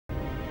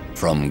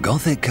From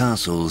Gothic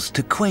castles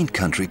to quaint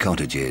country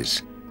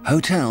cottages,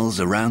 hotels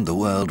around the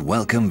world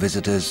welcome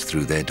visitors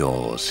through their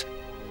doors.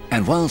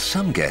 And while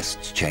some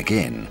guests check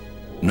in,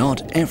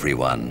 not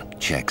everyone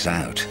checks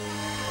out.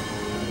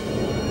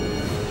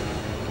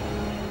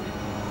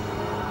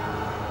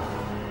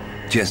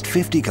 Just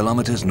 50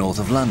 kilometers north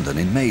of London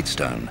in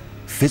Maidstone,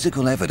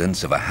 physical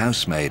evidence of a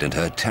housemaid and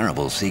her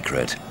terrible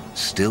secret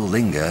still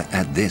linger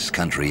at this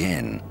country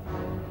inn.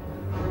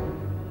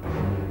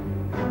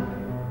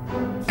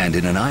 And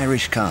in an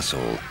Irish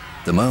castle,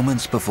 the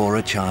moments before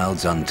a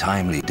child's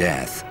untimely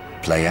death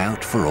play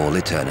out for all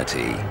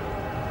eternity.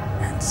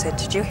 And said,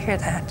 "Did you hear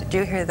that? Did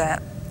you hear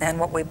that?" And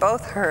what we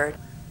both heard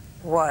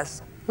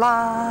was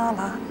la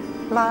la,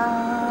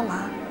 la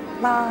la,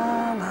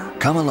 la la.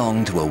 Come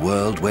along to a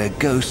world where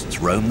ghosts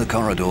roam the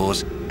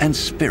corridors and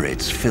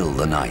spirits fill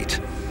the night.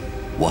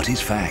 What is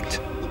fact?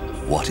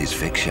 What is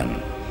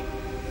fiction?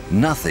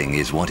 Nothing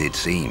is what it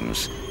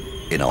seems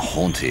in a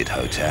haunted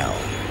hotel.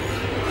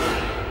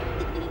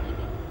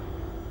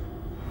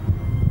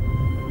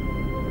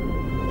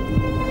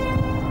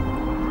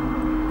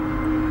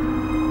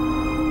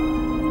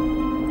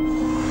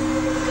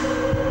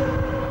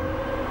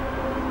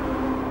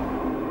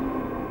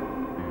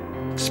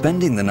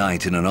 Spending the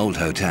night in an old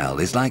hotel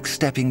is like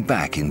stepping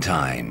back in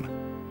time.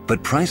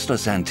 But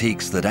priceless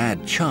antiques that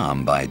add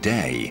charm by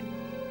day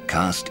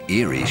cast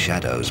eerie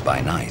shadows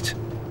by night.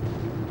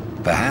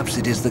 Perhaps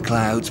it is the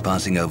clouds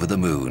passing over the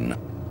moon,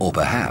 or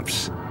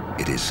perhaps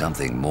it is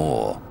something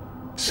more,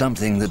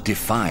 something that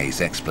defies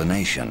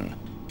explanation.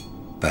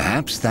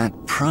 Perhaps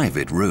that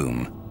private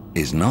room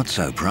is not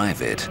so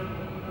private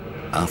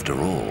after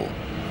all.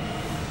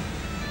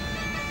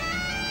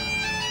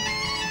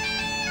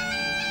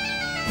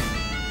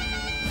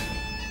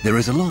 There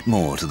is a lot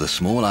more to the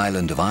small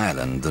island of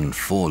Ireland than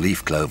 4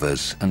 leaf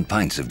clovers and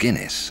pints of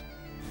Guinness.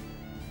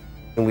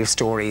 We have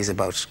stories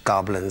about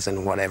goblins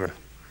and whatever,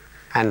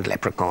 and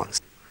leprechauns.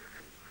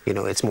 You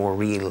know, it's more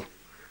real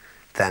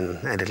than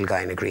a little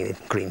guy in a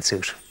green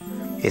suit.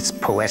 It's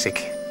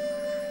poetic,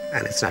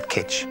 and it's not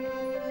kitsch.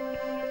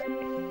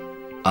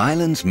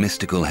 Ireland's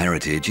mystical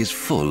heritage is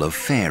full of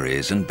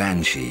fairies and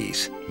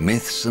banshees,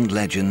 myths and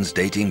legends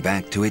dating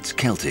back to its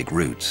Celtic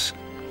roots.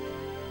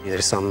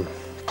 There's some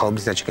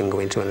pubs that you can go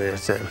into and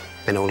there's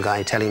an old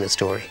guy telling a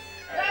story.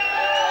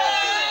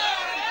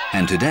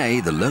 And today,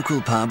 the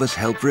local pub has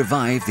helped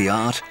revive the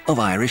art of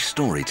Irish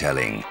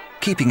storytelling,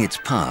 keeping its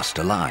past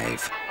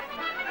alive.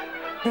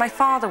 My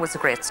father was a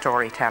great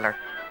storyteller,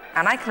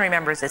 and I can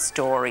remember the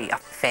story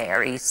of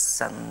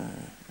fairies and,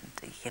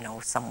 you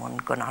know, someone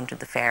going onto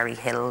the fairy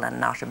hill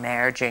and not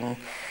emerging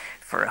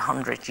for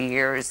 100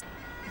 years.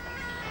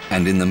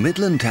 And in the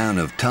Midland town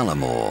of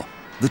Tullamore,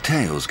 the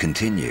tales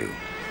continue.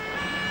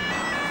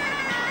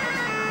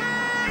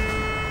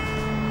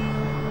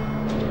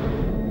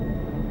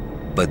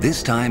 But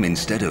this time,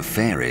 instead of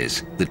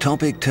fairies, the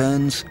topic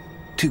turns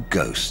to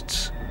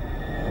ghosts.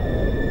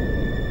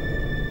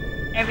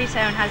 Every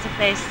town has a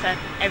place that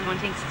everyone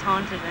thinks is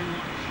haunted, and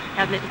you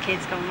have little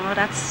kids going, "Oh,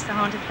 that's the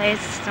haunted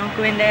place, don't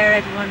go in there,"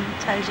 everyone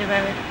tells you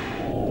about it.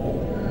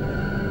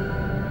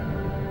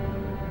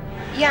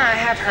 Yeah, I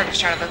have heard of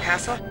Charleville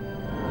Castle.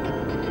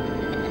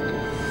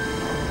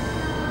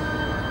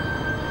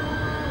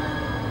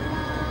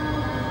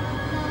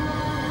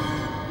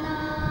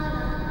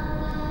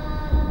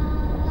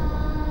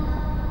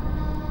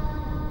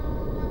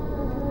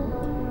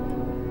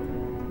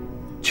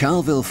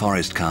 Charleville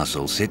Forest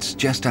Castle sits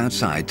just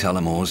outside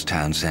Tullamore's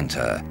town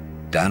centre,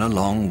 down a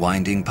long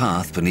winding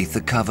path beneath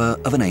the cover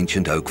of an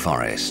ancient oak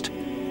forest.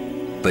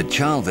 But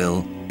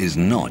Charleville is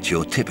not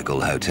your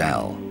typical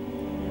hotel.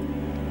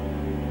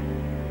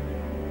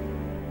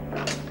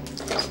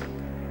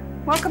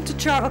 Welcome to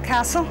Charleville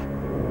Castle.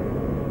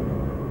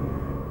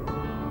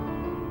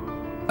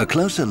 A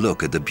closer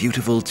look at the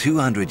beautiful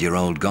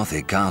 200-year-old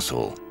Gothic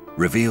castle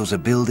reveals a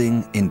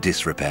building in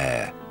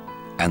disrepair.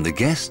 And the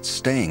guests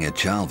staying at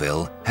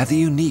Charleville have the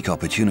unique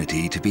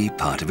opportunity to be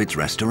part of its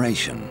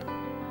restoration.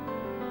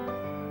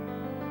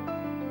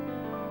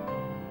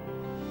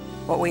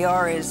 What we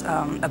are is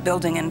a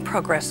building in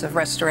progress of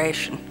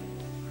restoration.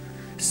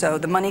 So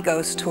the money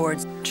goes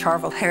towards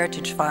Charleville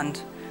Heritage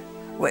Fund,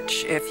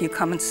 which if you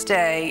come and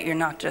stay, you're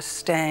not just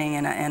staying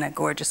in a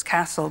gorgeous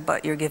castle,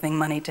 but you're giving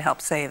money to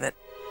help save it.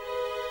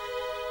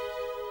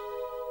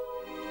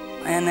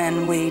 And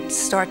then we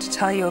start to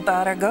tell you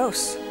about our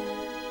ghosts.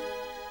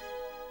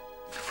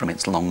 From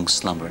its long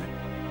slumber,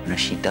 and as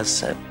she does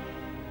so,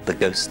 the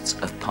ghosts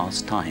of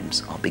past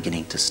times are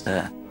beginning to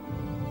stir.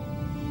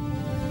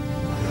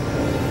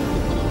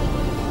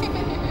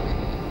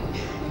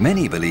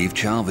 Many believe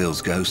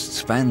Charleville's ghosts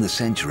span the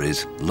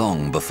centuries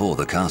long before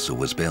the castle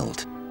was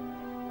built.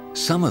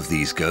 Some of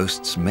these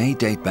ghosts may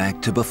date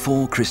back to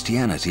before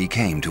Christianity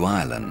came to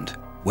Ireland,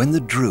 when the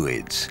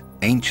Druids,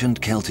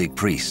 ancient Celtic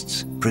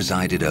priests,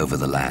 presided over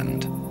the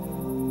land.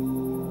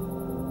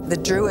 The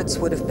Druids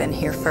would have been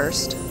here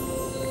first.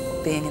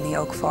 Being in the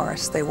oak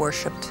forest, they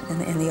worshipped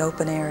in the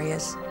open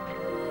areas.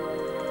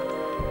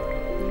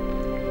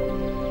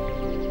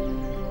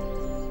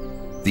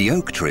 The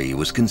oak tree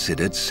was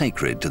considered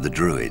sacred to the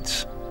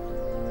Druids.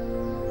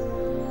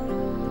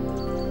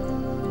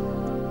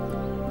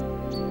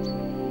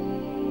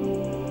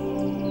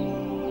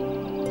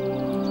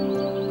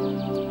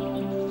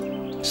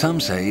 Some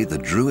say the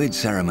Druid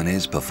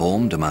ceremonies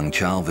performed among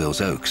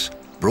Charleville's oaks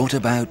brought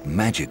about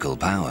magical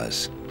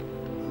powers.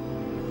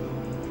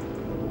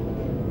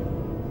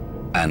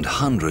 And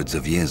hundreds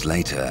of years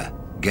later,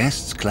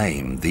 guests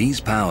claim these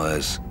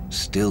powers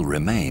still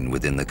remain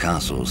within the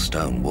castle's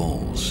stone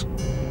walls.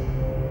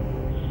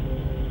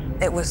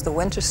 It was the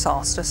winter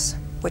solstice,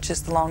 which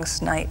is the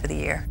longest night of the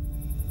year.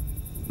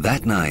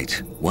 That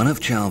night, one of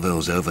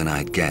Charleville's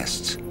overnight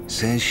guests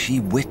says she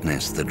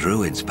witnessed the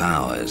Druids'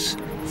 powers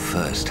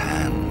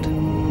firsthand.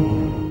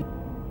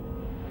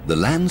 The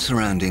land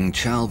surrounding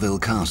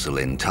Charleville Castle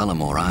in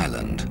Tullamore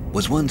Island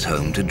was once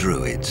home to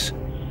Druids.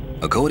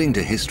 According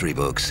to history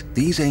books,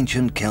 these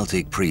ancient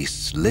Celtic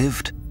priests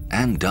lived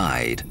and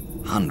died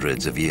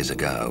hundreds of years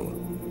ago.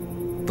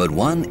 But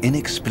one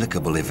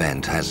inexplicable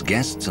event has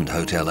guests and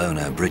hotel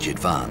owner Bridget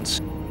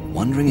Vance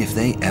wondering if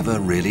they ever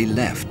really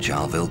left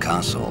Charleville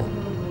Castle.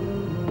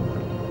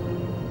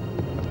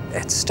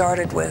 It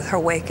started with her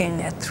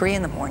waking at 3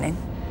 in the morning.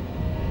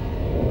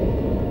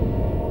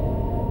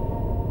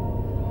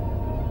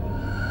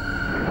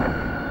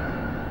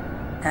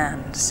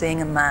 And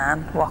seeing a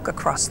man walk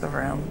across the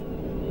room.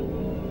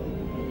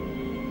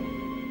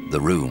 The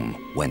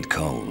room went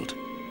cold.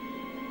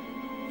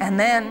 And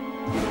then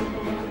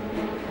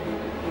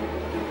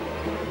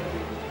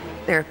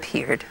there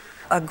appeared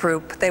a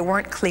group. They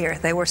weren't clear,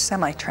 they were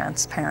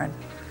semi-transparent.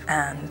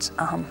 And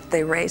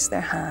they raised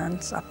their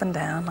hands up and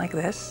down like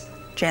this,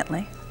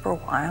 gently, for a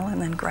while, and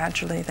then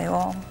gradually they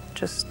all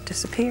just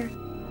disappeared.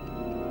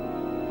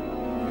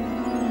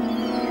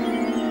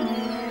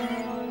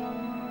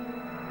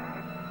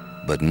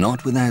 But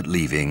not without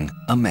leaving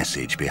a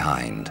message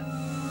behind.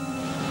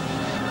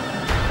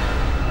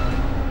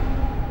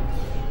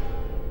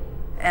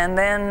 And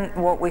then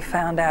what we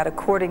found out,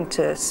 according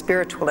to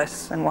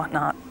spiritualists and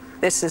whatnot,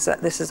 this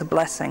is a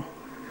blessing,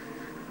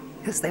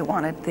 because they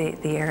wanted the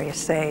area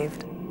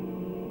saved.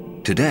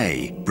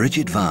 Today,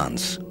 Bridget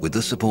Vance, with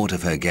the support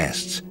of her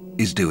guests,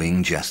 is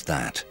doing just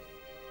that.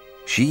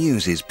 She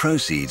uses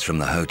proceeds from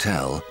the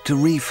hotel to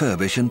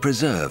refurbish and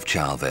preserve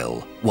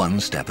Charleville, one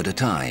step at a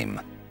time.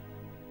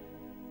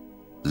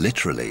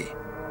 Literally.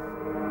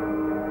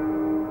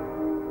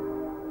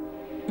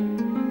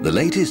 The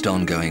latest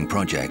ongoing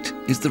project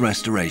is the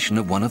restoration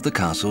of one of the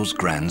castle's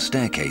grand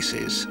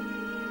staircases.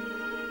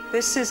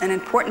 This is an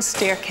important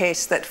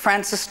staircase that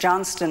Francis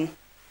Johnston,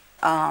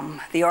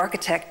 the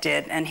architect,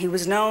 did, and he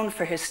was known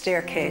for his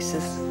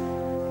staircases.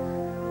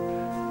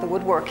 The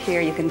woodwork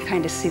here, you can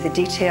kind of see the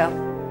detail.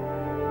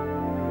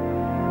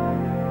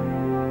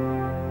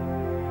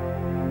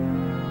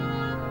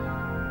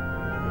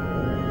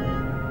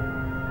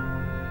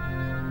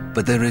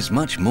 But there is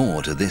much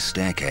more to this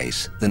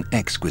staircase than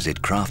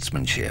exquisite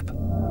craftsmanship.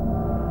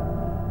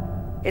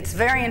 It's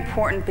very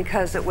important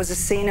because it was a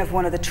scene of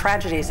one of the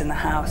tragedies in the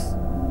house.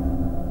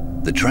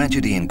 The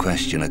tragedy in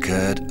question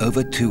occurred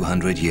over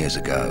 200 years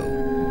ago.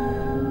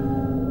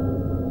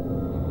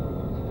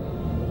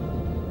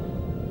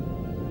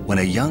 When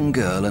a young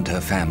girl and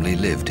her family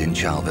lived in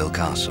Charleville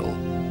Castle.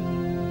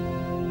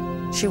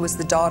 She was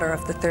the daughter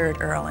of the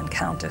 3rd Earl and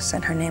Countess,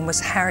 and her name was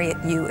Harriet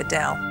Hugh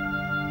Adele.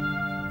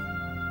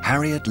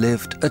 Harriet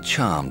lived a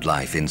charmed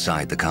life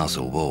inside the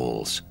castle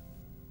walls.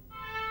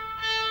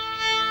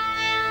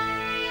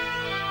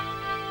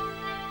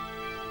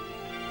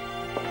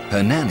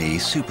 Her nanny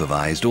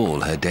supervised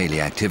all her daily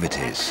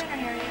activities.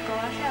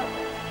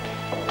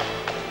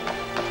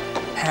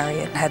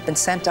 Harriet had been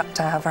sent up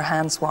to have her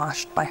hands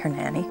washed by her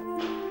nanny.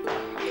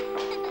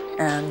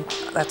 And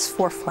that's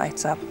 4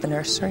 flights up the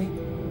nursery.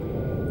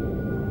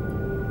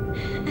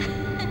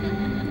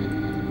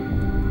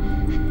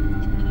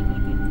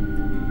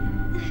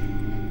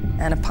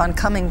 And upon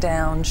coming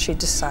down, she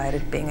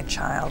decided, being a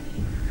child,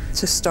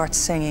 to start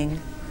singing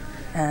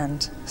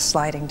and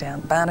sliding down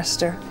the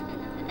banister.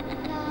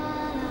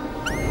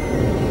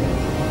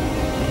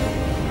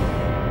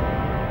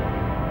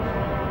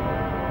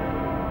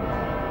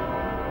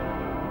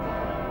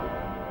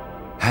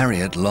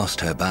 Harriet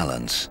lost her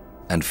balance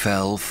and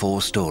fell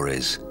 4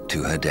 stories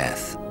to her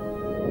death.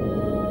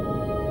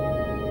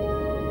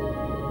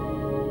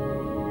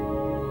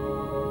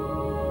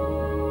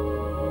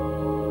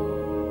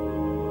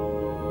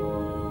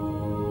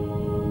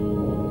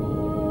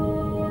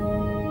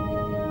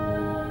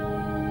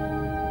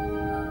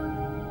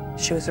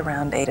 She was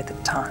around 8 at the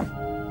time.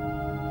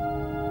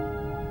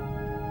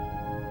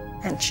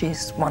 And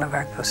she's one of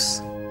our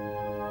ghosts.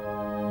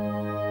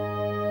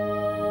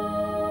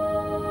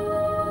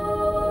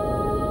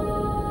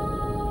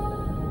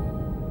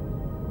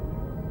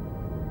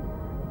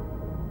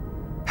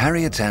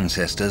 Harriet's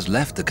ancestors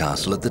left the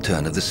castle at the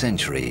turn of the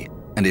century,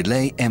 and it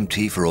lay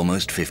empty for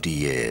almost 50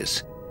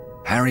 years.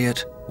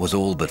 Harriet was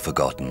all but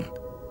forgotten.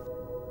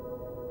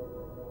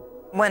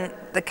 When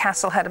the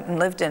castle hadn't been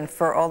lived in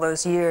for all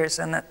those years,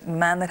 and the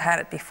man that had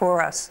it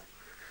before us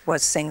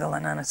was single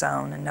and on his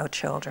own and no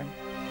children.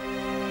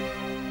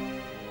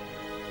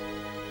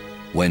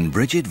 When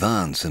Bridget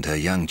Vance and her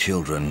young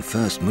children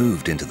first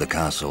moved into the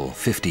castle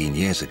 15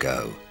 years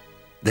ago,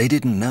 they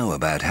didn't know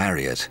about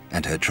Harriet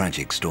and her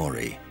tragic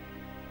story.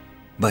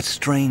 But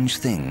strange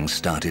things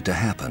started to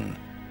happen,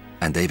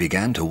 and they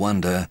began to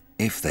wonder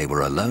if they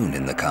were alone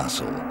in the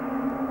castle.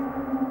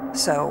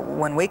 So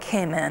when we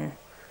came in,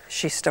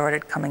 she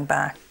started coming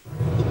back.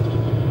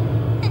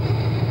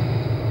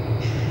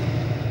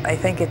 I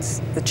think it's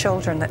the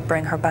children that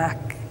bring her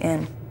back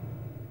in.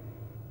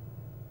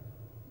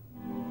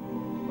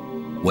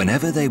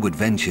 Whenever they would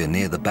venture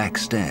near the back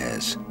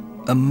stairs,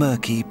 a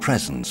murky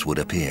presence would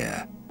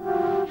appear.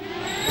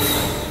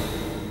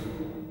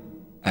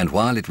 And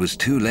while it was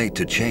too late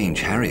to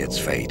change Harriet's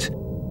fate,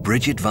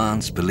 Bridget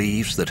Vance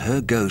believes that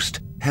her ghost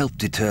helped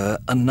deter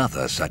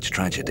another such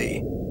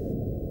tragedy.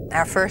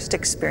 Our first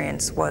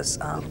experience was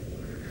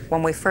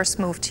when we first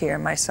moved here.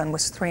 My son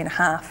was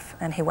 3.5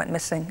 and he went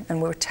missing,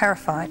 and we were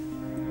terrified.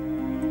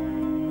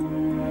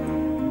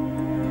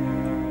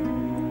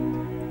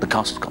 The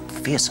castle's got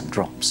fearsome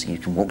drops. You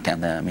can walk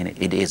down there. I mean,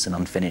 it is an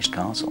unfinished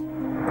castle.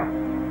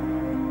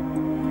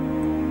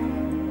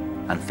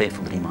 And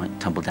fearful that he might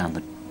tumble down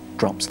the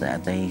drops there,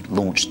 they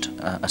launched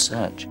a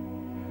search.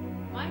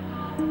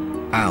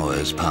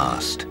 Hours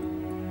passed,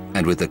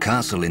 and with the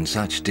castle in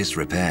such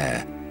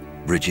disrepair,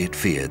 Bridget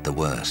feared the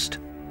worst.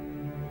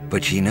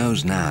 But she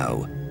knows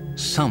now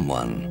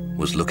someone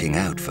was looking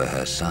out for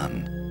her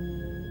son.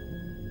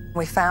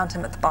 We found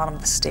him at the bottom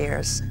of the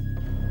stairs.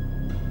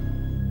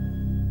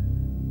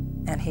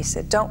 And he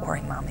said, "Don't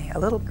worry, Mommy." A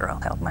little girl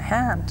held my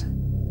hand.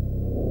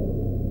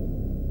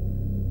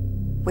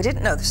 We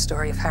didn't know the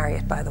story of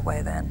Harriet, by the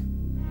way, then.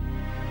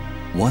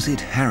 Was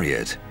it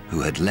Harriet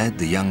who had led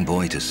the young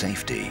boy to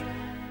safety?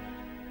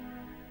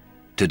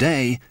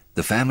 Today,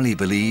 the family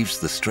believes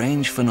the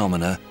strange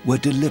phenomena were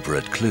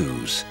deliberate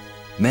clues,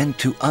 meant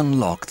to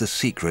unlock the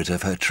secret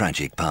of her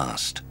tragic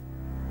past.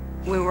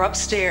 We were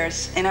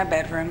upstairs in our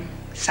bedroom,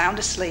 sound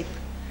asleep,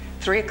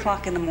 3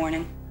 o'clock in the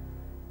morning.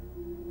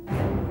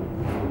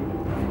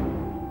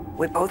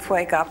 We both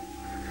wake up,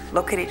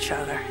 look at each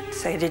other,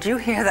 say, "Did you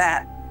hear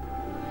that?"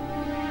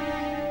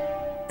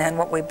 And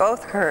what we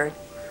both heard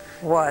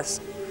was,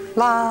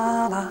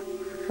 "La, la,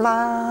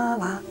 la,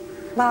 la,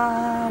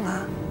 la,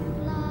 la."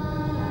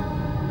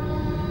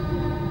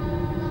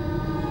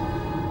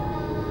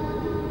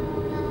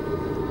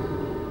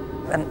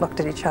 And looked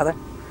at each other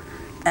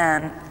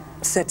and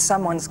said,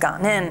 "Someone's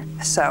gone in."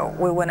 So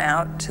we went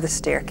out to the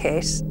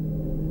staircase,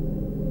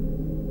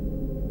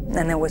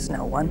 and there was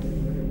no one.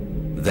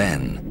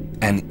 Then,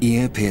 an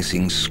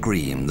ear-piercing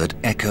scream that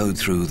echoed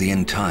through the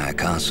entire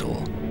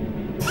castle.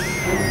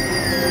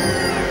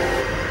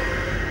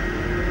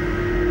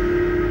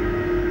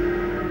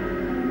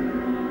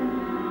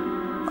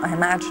 I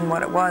imagine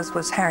what it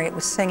was Harriet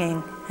was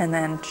singing, and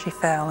then she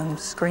fell and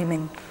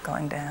screaming,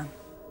 going down.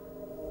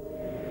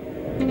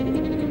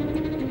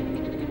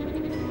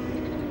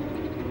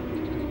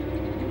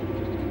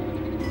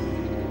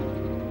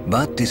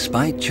 But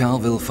despite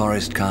Charleville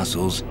Forest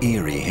Castle's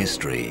eerie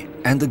history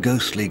and the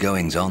ghostly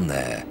goings-on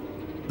there,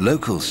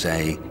 locals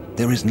say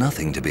there is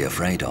nothing to be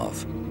afraid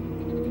of.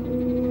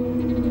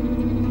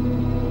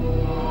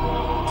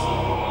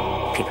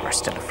 People are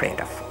still afraid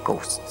of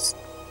ghosts.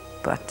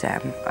 But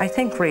I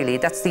think really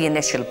that's the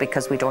initial,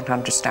 because we don't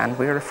understand.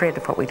 We're afraid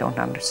of what we don't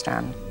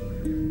understand.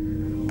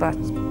 But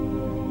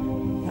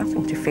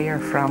nothing to fear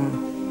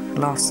from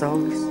lost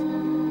souls.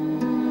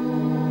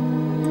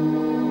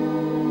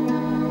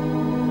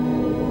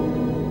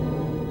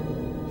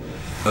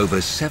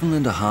 Over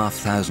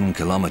 7,500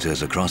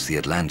 kilometers across the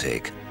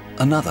Atlantic,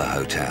 another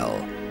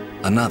hotel,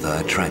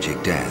 another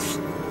tragic death,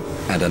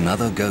 and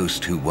another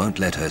ghost who won't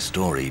let her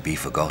story be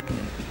forgotten.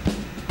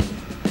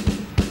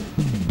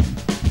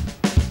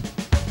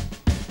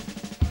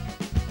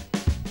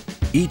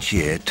 Each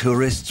year,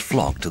 tourists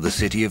flock to the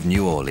city of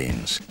New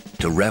Orleans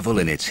to revel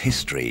in its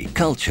history,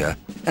 culture,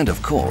 and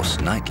of course,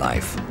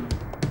 nightlife.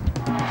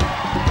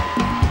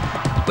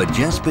 But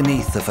just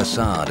beneath the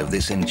facade of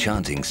this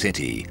enchanting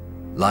city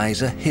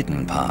lies a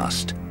hidden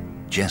past,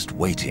 just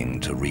waiting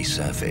to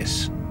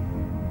resurface.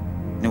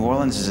 New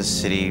Orleans is a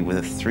city with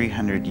a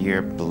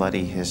 300-year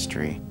bloody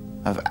history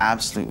of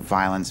absolute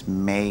violence,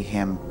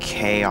 mayhem,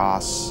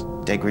 chaos,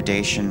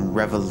 degradation,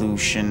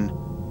 revolution,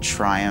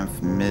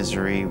 triumph,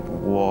 misery,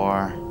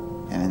 war,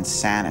 and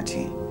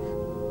insanity.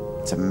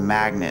 It's a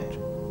magnet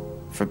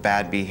for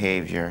bad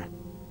behavior,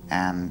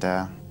 and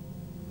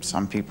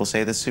some people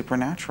say the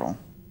supernatural.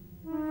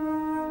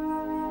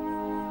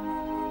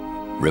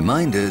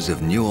 Reminders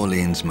of New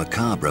Orleans'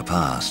 macabre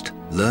past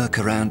lurk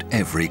around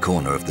every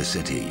corner of the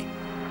city,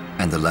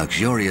 and the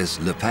luxurious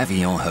Le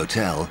Pavillon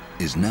Hotel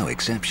is no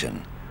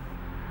exception.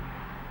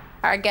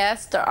 Our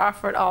guests are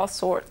offered all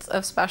sorts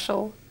of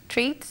special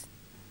treats,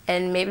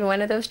 and maybe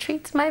one of those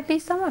treats might be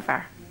some of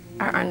our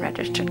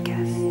unregistered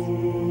guests.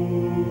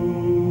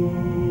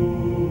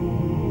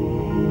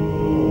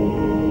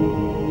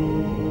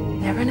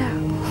 Never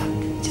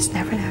know. Just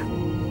never know.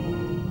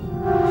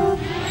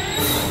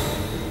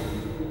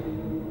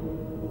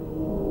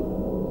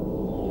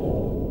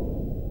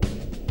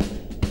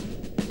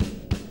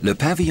 Le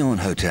Pavillon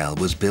Hotel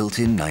was built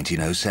in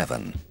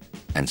 1907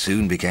 and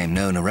soon became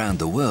known around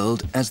the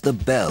world as the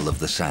Belle of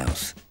the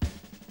South.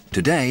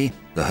 Today,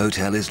 the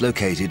hotel is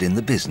located in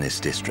the business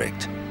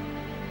district.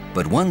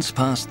 But once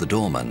past the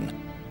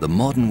doorman, the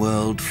modern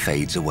world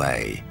fades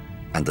away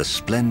and the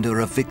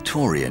splendor of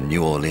Victorian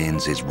New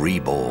Orleans is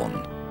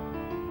reborn.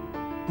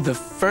 The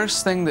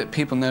first thing that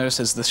people notice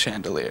is the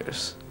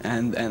chandeliers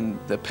and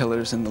the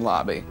pillars in the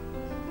lobby.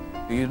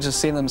 You just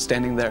see them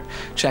standing there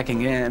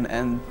checking in,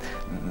 and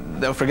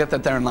they'll forget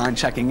that they're in line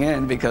checking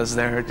in because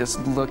they're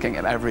just looking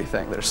at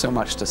everything. There's so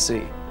much to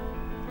see.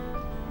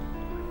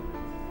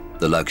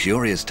 The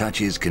luxurious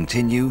touches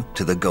continue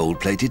to the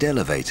gold-plated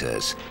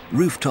elevators,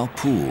 rooftop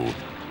pool,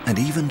 and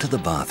even to the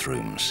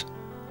bathrooms.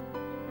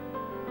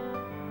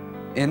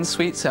 In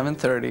Suite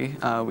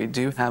 730, we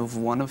do have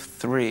one of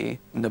 3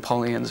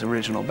 Napoleon's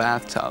original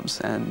bathtubs,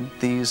 and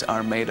these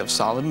are made of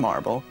solid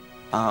marble,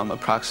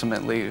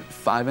 approximately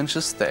 5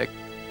 inches thick,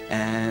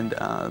 and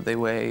they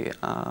weigh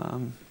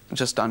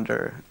just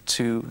under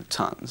 2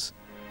 tons.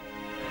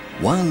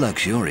 While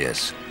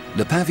luxurious,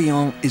 Le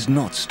Pavillon is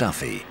not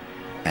stuffy,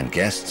 and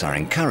guests are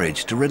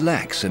encouraged to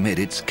relax amid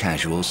its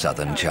casual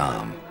southern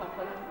charm.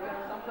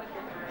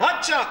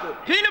 Hot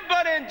chocolate, peanut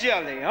butter and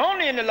jelly,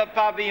 only in the Le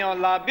Pavillon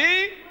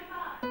lobby.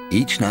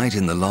 Each night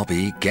in the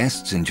lobby,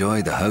 guests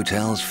enjoy the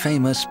hotel's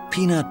famous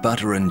peanut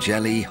butter and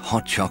jelly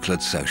hot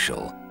chocolate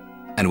social.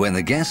 And when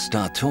the guests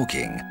start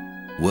talking,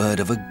 word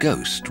of a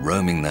ghost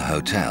roaming the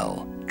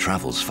hotel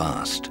travels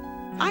fast.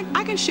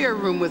 I can share a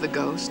room with a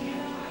ghost.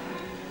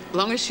 As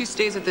long as she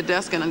stays at the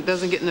desk and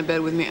doesn't get in the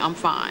bed with me, I'm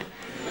fine.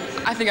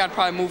 I think I'd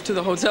probably move to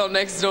the hotel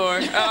next door.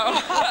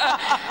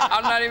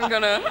 I'm not even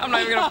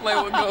gonna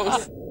play with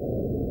ghosts.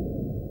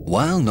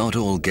 While not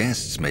all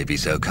guests may be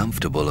so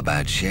comfortable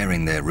about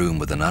sharing their room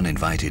with an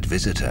uninvited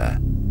visitor,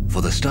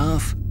 for the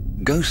staff,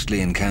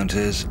 ghostly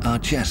encounters are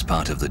just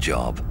part of the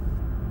job.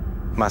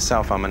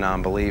 Myself, I'm a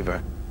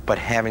non-believer, but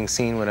having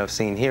seen what I've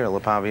seen here at Le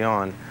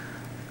Pavillon,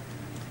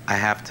 I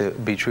have to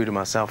be true to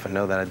myself and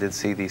know that I did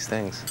see these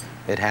things.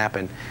 It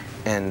happened,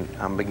 and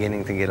I'm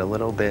beginning to get a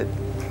little bit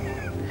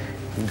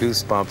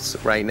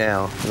goosebumps right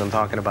now as I'm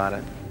talking about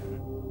it.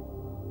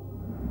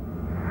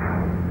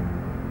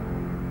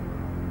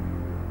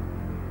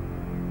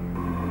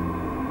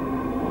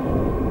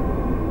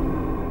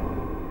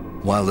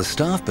 While the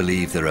staff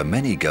believe there are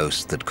many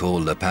ghosts that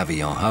call Le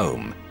Pavillon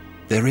home,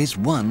 there is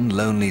one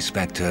lonely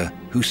spectre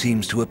who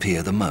seems to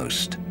appear the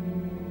most.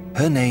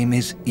 Her name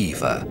is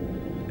Eva,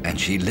 and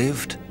she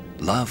lived,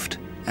 loved,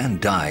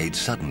 and died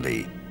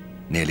suddenly,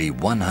 nearly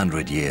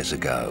 100 years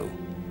ago.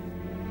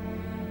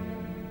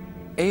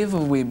 Eva,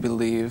 we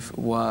believe,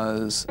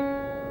 was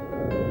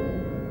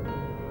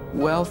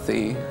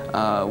wealthy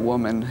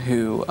woman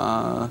who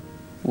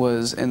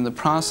was in the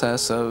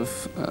process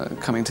of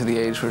coming to the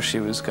age where she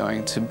was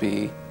going to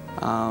be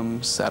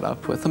set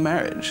up with a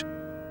marriage.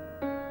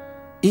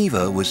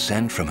 Eva was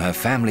sent from her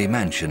family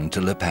mansion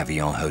to Le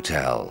Pavillon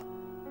Hotel.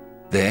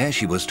 There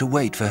she was to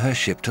wait for her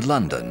ship to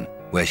London,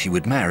 where she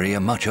would marry a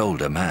much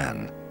older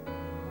man.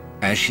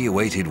 As she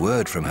awaited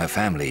word from her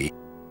family,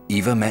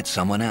 Eva met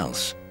someone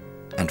else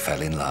and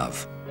fell in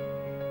love.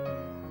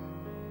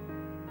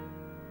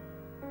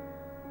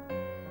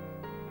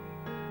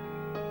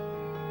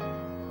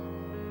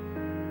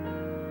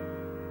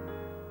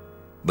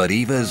 But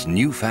Eva's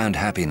newfound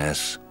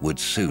happiness would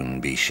soon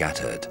be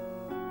shattered.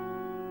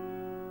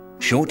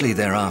 Shortly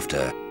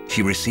thereafter,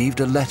 she received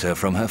a letter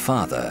from her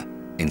father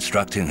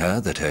instructing her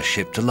that her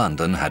ship to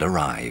London had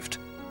arrived.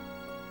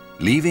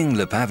 Leaving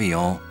Le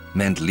Pavillon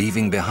meant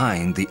leaving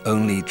behind the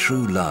only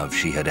true love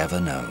she had ever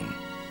known.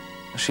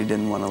 She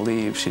didn't want to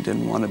leave, she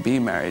didn't want to be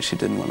married, she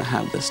didn't want to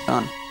have this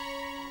done.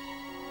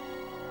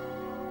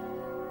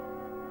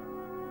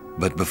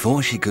 But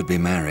before she could be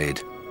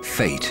married,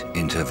 fate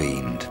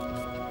intervened.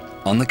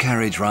 On the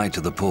carriage ride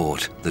to the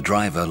port, the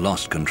driver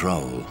lost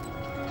control.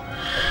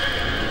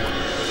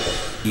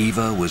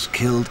 Eva was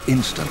killed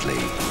instantly,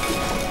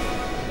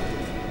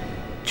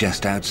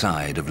 just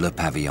outside of Le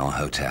Pavillon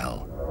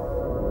Hotel.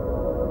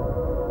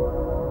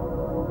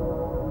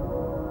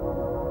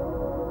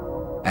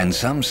 And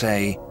some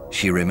say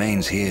she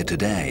remains here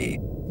today,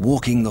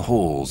 walking the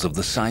halls of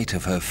the site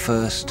of her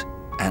first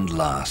and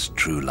last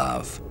true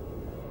love.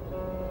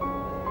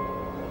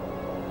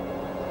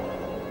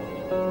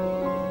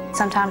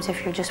 Sometimes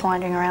if you're just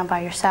wandering around by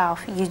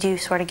yourself, you do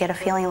sort of get a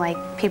feeling like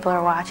people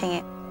are watching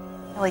it,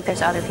 like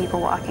there's other people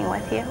walking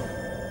with you.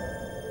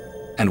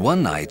 And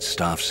one night,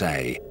 staff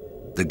say,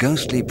 the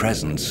ghostly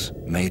presence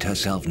made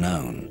herself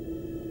known.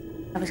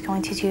 I was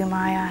going to do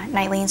my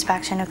nightly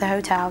inspection of the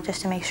hotel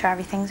just to make sure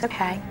everything's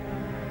okay.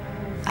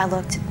 I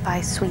looked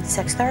by Suite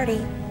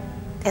 630.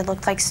 It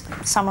looked like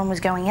someone was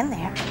going in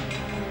there.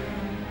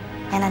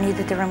 And I knew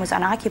that the room was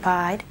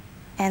unoccupied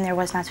and there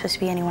was not supposed to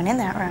be anyone in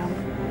that room.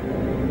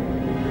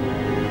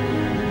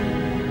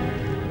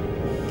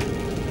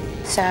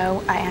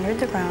 So I entered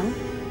the room,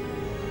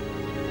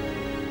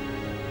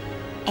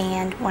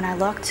 and when I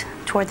looked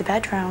toward the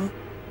bedroom,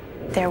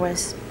 there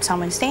was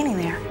someone standing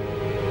there.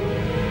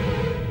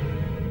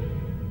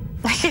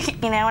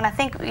 You know, and I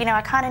think, you know,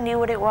 I kind of knew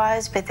what it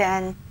was, but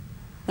then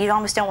you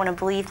almost don't want to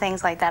believe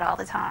things like that all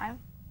the time.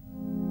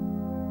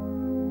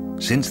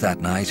 Since that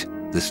night,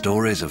 the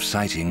stories of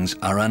sightings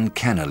are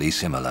uncannily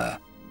similar.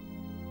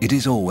 It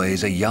is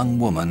always a young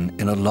woman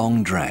in a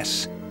long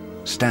dress,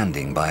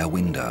 standing by a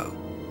window.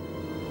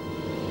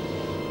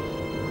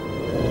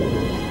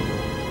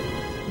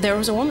 There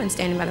was a woman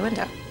standing by the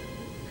window,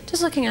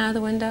 just looking out of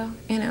the window,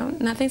 you know,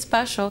 nothing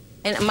special.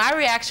 And my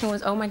reaction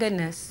was, oh my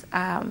goodness,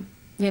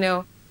 you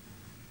know,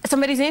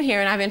 somebody's in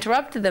here and I've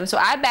interrupted them. So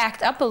I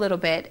backed up a little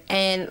bit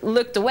and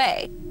looked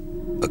away.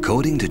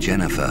 According to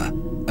Jennifer,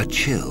 a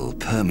chill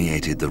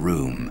permeated the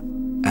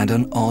room and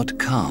an odd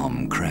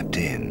calm crept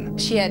in.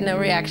 She had no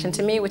reaction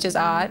to me, which is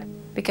odd,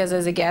 because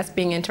as a guest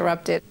being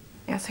interrupted,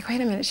 I was like,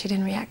 wait a minute, she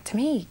didn't react to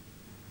me.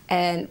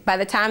 And by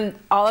the time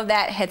all of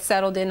that had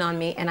settled in on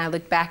me and I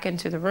looked back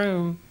into the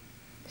room,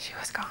 she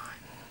was gone.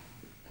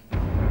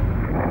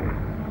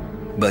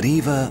 But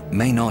Eva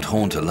may not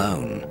haunt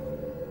alone.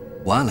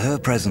 While her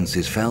presence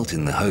is felt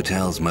in the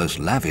hotel's most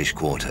lavish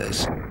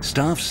quarters,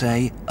 staff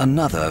say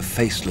another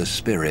faceless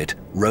spirit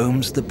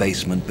roams the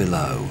basement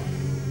below.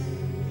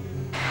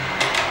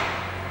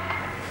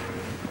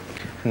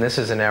 And this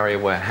is an area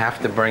where I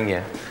have to bring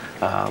you.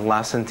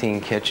 La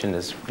Centene Kitchen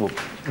is what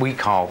we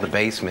call the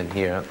basement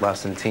here at La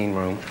Centene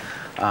Room.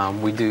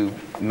 We do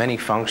many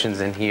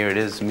functions in here. It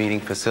is meeting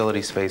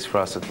facility space for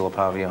us at the Le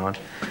Pavillon.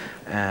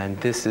 And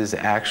this is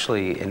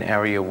actually an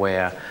area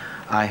where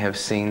I have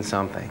seen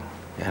something,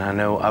 and I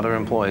know other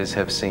employees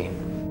have seen.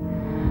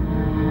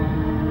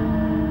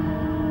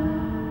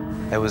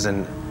 It was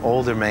an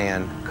older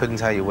man, couldn't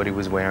tell you what he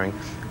was wearing,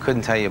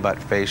 couldn't tell you about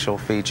facial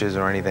features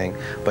or anything,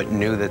 but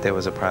knew that there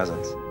was a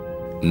presence.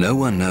 No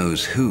one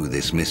knows who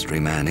this mystery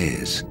man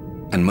is,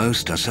 and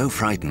most are so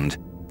frightened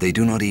they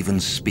do not even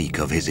speak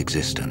of his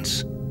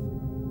existence.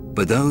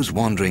 But those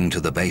wandering to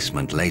the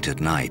basement late at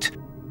night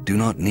do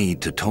not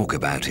need to talk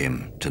about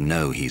him to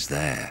know he's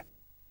there.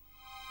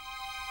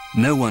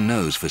 No one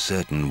knows for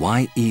certain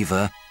why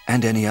Eva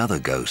and any other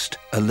ghost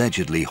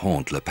allegedly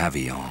haunt Le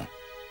Pavillon,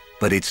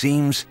 but it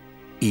seems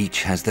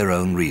each has their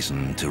own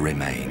reason to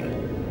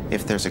remain.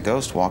 If there's a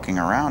ghost walking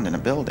around in a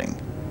building,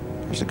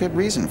 there's a good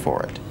reason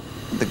for it.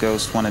 The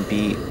ghosts want to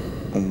be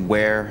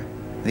where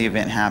the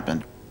event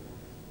happened,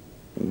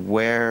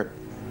 where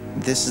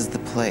this is the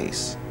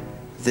place,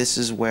 this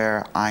is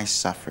where I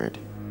suffered.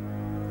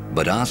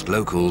 But ask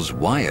locals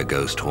why a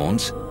ghost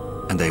haunts,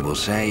 and they will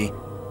say,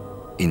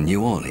 in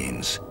New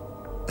Orleans,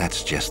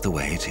 that's just the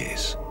way it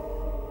is.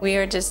 We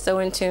are just so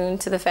in tune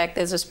to the fact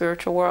there's a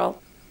spiritual world.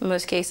 In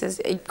most cases,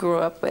 it grew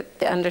up with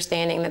the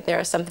understanding that there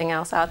is something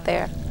else out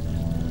there.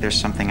 There's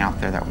something out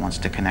there that wants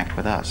to connect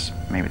with us.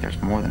 Maybe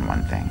there's more than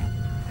one thing.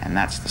 And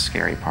that's the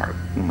scary part,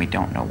 when we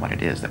don't know what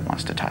it is that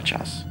wants to touch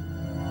us.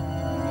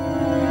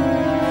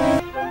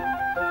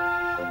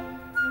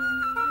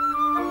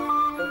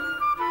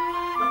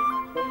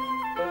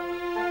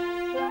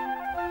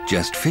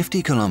 Just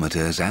 50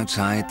 kilometers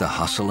outside the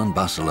hustle and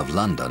bustle of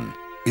London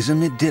is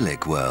an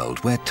idyllic world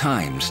where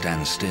time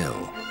stands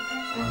still.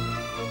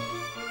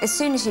 As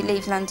soon as you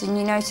leave London,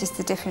 you notice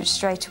the difference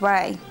straight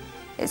away.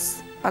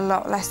 It's a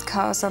lot less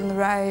cars on the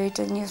road,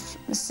 and you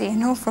see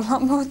an awful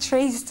lot more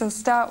trees to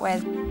start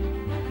with.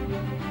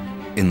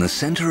 In the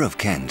centre of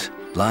Kent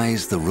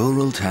lies the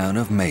rural town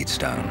of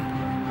Maidstone.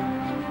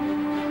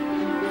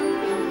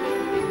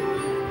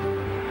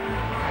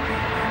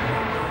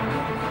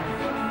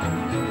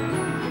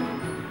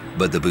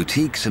 But the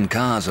boutiques and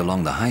cars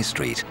along the high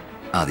street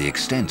are the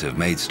extent of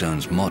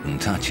Maidstone's modern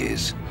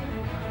touches.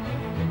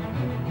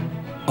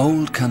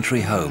 Old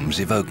country homes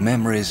evoke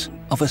memories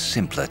of a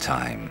simpler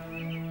time.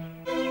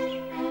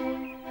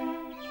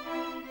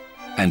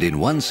 And in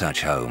one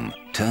such home,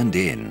 turned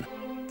in,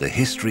 the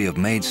history of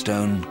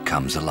Maidstone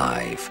comes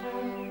alive.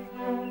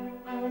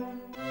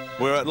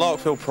 We're at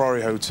Larkfield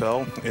Priory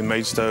Hotel in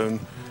Maidstone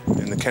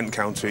in the Kent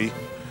County,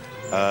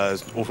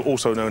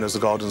 also known as the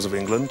Gardens of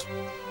England.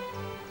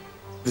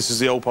 This is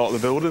the old part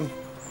of the building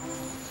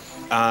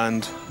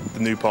and the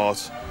new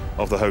part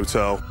of the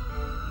hotel.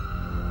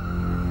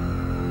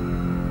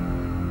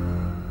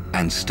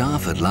 And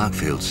staff at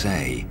Larkfield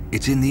say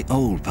it's in the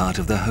old part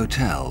of the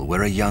hotel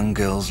where a young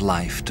girl's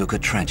life took a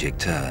tragic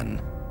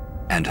turn,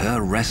 and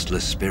her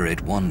restless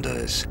spirit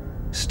wanders,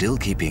 still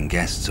keeping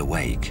guests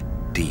awake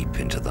deep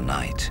into the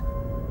night.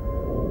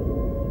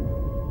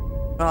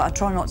 I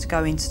try not to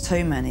go into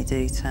too many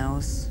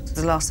details.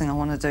 The last thing I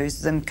want to do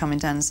is them coming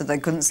down and say they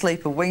couldn't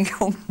sleep a wink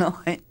all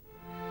night.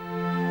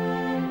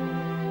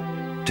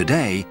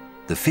 Today,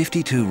 the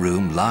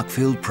 52-room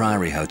Larkfield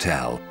Priory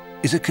Hotel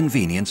is a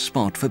convenient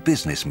spot for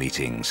business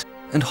meetings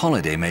and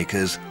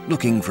holidaymakers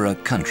looking for a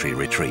country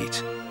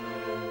retreat.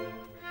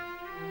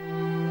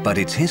 But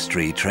its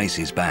history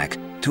traces back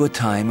to a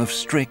time of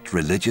strict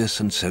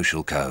religious and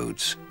social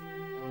codes.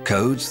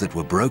 Codes that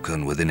were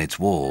broken within its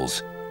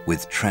walls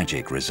with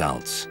tragic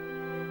results.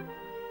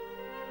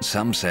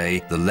 Some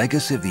say the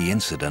legacy of the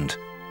incident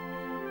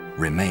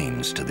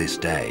remains to this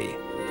day.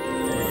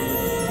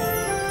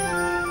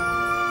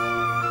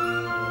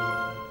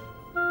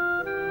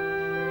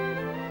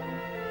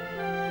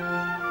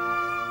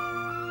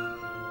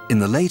 In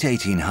the late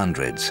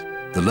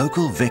 1800s, the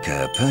local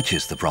vicar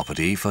purchased the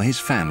property for his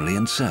family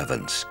and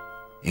servants,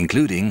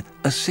 including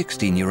a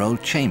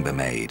 16-year-old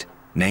chambermaid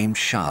named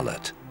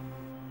Charlotte.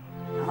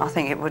 I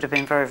think it would have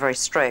been very, very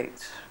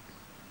strict,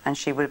 and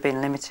she would have been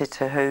limited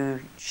to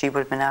who she would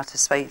have been able to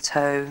speak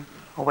to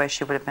or where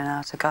she would have been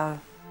able to go.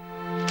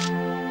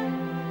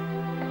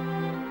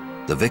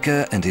 The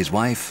vicar and his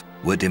wife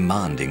were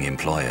demanding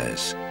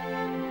employers.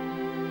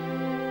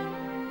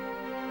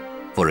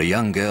 For a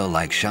young girl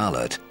like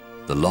Charlotte,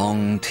 the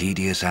long,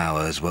 tedious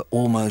hours were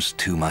almost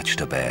too much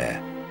to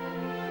bear.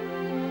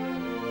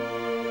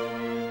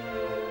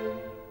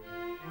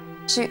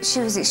 She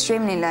was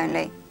extremely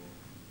lonely,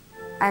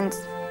 and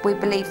we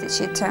believe that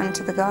she had turned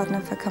to the gardener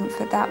for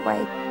comfort that way.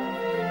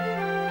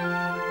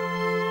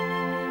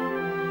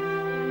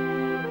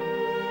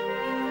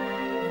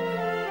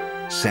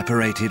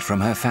 Separated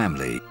from her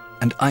family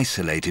and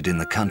isolated in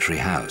the country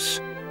house,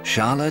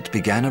 Charlotte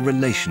began a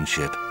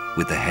relationship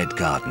with the head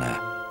gardener.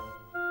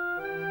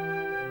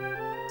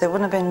 There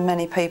wouldn't have been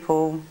many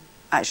people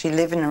actually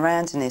living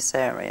around in this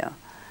area.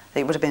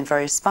 It would have been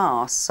very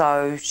sparse,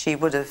 so she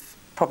would have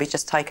probably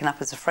just taken up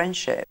as a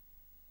friendship.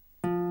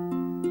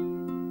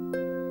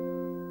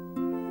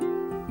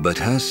 But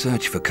her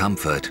search for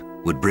comfort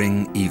would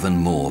bring even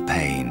more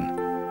pain.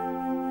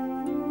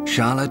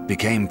 Charlotte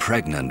became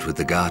pregnant with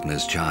the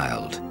gardener's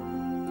child.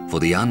 For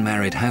the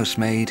unmarried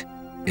housemaid,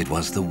 it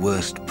was the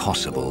worst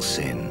possible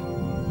sin.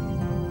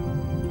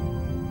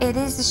 It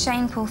is a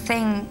shameful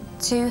thing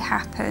to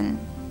happen,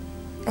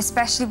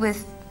 especially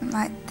with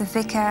the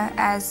vicar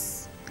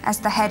as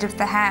the head of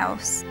the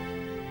house.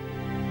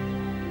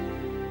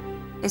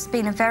 It's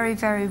been a very,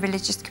 very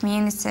religious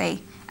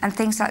community, and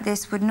things like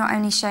this would not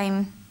only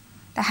shame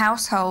the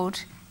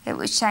household, it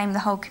would shame the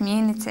whole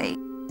community.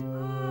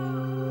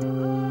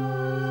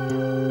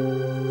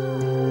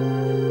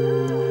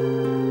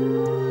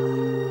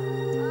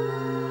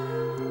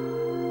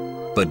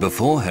 But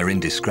before her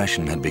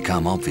indiscretion had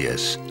become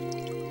obvious,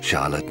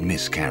 Charlotte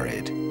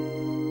miscarried.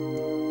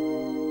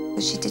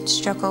 She did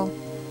struggle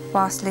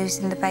whilst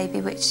losing the baby,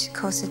 which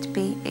caused her to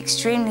be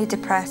extremely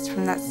depressed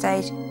from that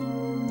stage.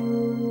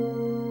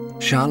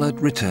 Charlotte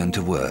returned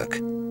to work,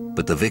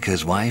 but the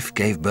vicar's wife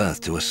gave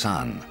birth to a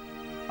son,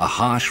 a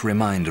harsh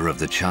reminder of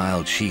the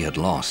child she had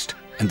lost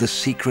and the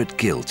secret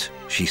guilt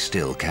she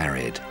still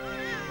carried.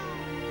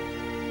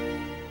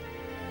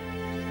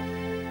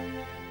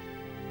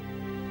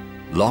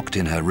 Locked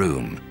in her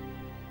room,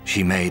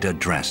 she made a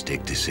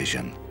drastic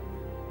decision.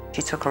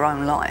 She took her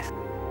own life.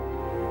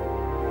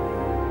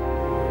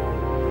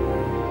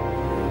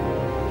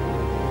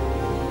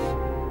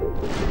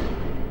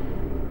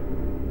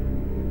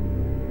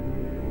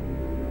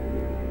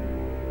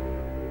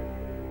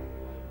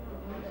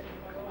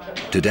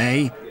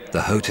 Today,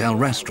 the hotel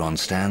restaurant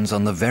stands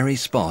on the very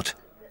spot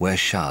where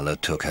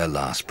Charlotte took her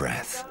last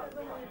breath.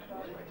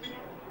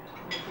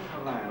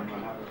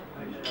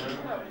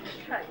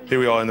 Here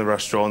we are in the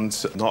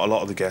restaurant. Not a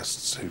lot of the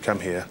guests who come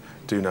here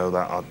do know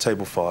that our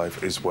table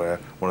 5 is where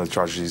one of the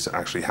tragedies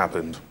actually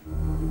happened.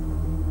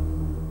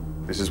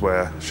 This is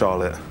where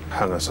Charlotte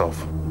hung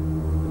herself.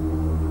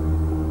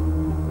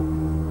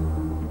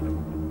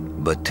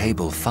 But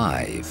table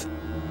 5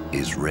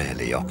 is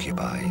rarely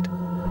occupied.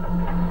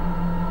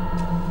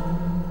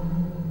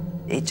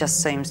 It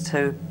just seems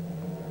too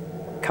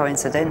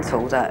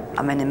coincidental that,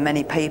 I mean,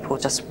 many people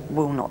just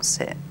will not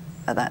sit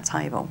at that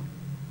table.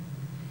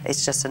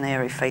 It's just an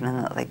eerie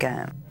feeling that they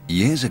get.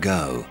 Years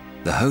ago,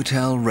 the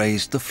hotel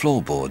raised the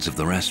floorboards of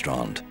the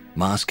restaurant,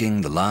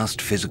 masking the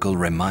last physical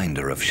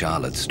reminder of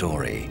Charlotte's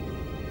story.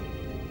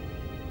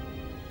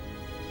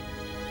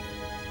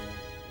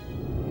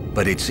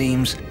 But it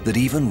seems that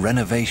even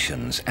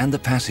renovations and the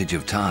passage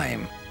of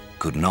time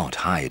could not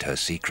hide her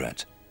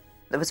secret.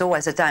 There was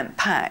always a damp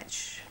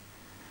patch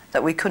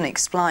that we couldn't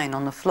explain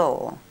on the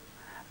floor,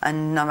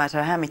 and no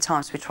matter how many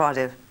times we tried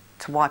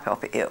to wipe it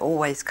off, it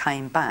always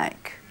came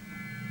back,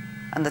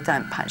 and the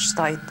damp patch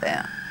stayed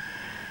there.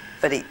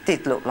 But it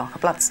did look like a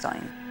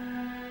bloodstain.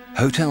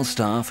 Hotel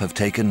staff have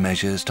taken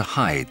measures to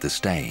hide the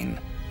stain,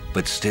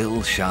 but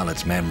still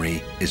Charlotte's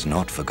memory is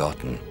not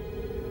forgotten.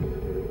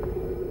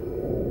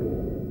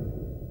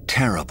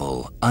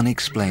 Terrible,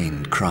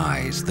 unexplained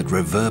cries that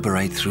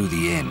reverberate through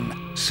the inn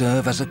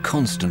serve as a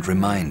constant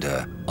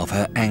reminder of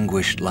her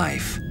anguished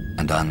life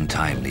and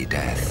untimely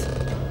death.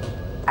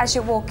 As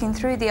you're walking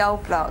through the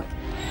old block,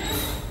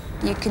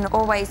 you can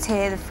always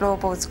hear the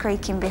floorboards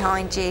creaking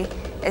behind you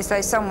as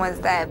though someone's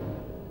there.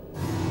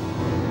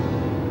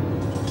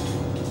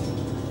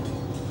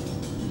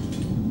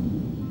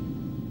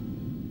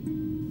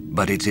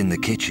 But it's in the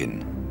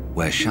kitchen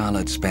where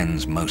Charlotte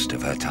spends most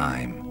of her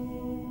time.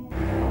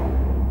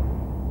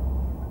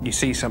 You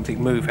see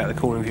something move out the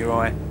corner of your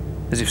eye,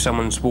 as if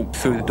someone's walked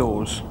through the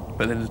doors,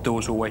 but then the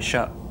doors are always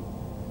shut.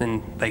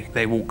 Then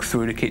they walk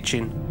through the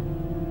kitchen,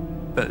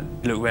 but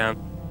look round,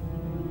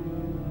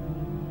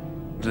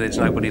 there's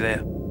nobody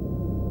there.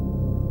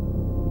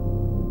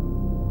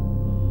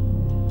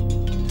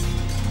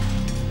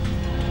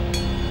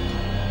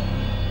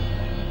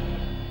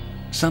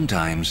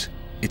 Sometimes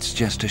it's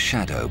just a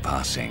shadow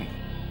passing.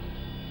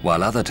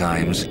 While other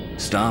times,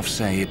 staff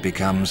say it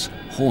becomes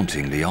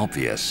hauntingly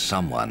obvious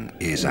someone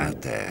is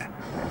out there.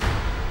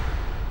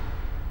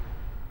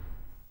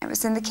 It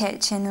was in the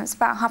kitchen. It was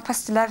about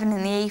 11:30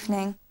 in the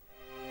evening.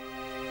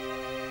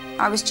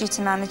 I was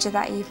duty manager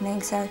that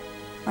evening, so I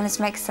wanted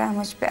to make a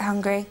sandwich, a bit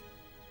hungry.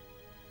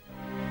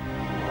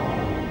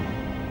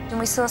 And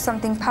we saw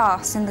something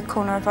pass in the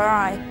corner of our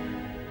eye.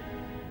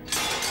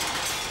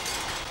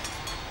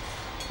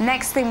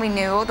 Next thing we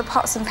knew, all the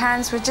pots and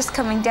pans were just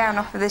coming down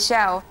off of the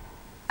shelf,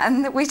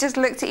 and we just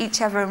looked at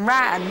each other and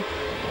ran.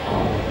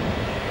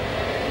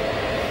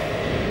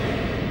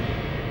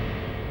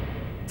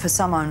 For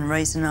some unknown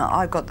reason,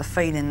 I got the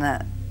feeling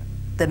that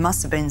there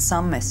must have been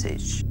some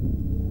message.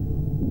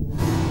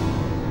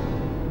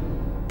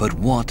 But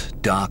what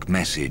dark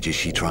message is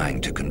she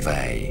trying to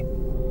convey?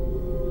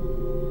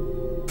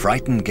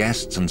 Frightened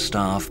guests and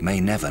staff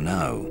may never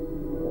know.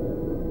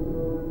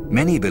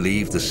 Many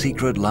believe the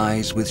secret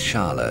lies with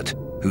Charlotte,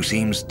 who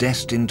seems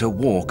destined to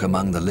walk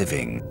among the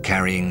living,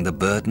 carrying the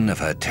burden of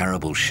her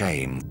terrible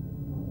shame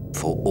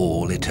for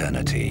all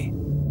eternity.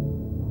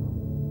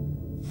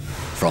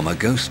 From a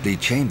ghostly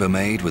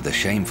chambermaid with a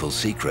shameful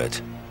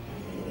secret,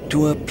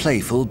 to a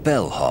playful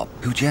bellhop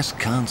who just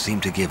can't seem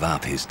to give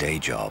up his day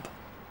job.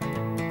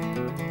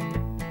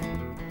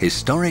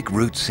 Historic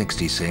Route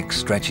 66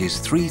 stretches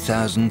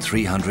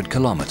 3,300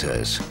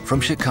 kilometers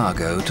from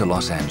Chicago to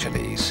Los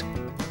Angeles.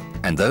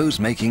 And those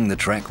making the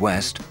trek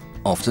west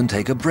often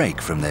take a break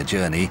from their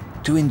journey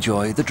to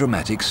enjoy the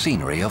dramatic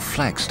scenery of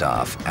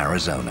Flagstaff,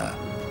 Arizona.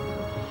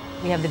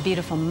 We have the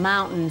beautiful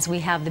mountains, we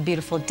have the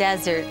beautiful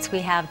deserts,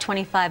 we have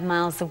 25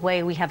 miles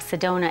away, we have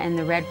Sedona and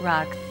the Red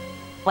Rocks.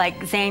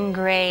 Like Zane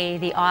Grey,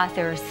 the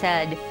author,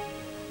 said,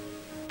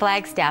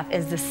 Flagstaff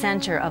is the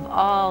center of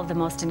all the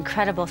most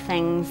incredible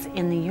things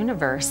in the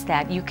universe,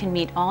 that you can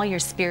meet all your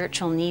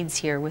spiritual needs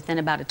here within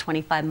about a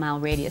 25-mile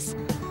radius.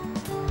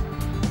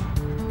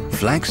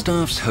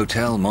 Flagstaff's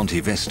Hotel Monte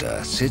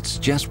Vista sits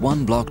just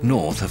 1 block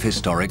north of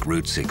historic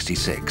Route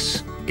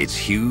 66. Its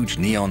huge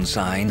neon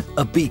sign,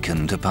 a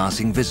beacon to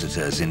passing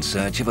visitors in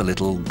search of a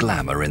little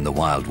glamour in the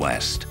Wild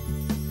West.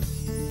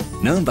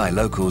 Known by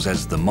locals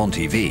as the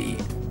Monte V,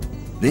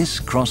 this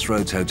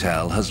Crossroads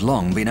Hotel has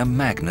long been a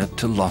magnet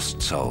to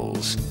lost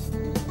souls,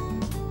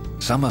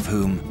 some of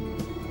whom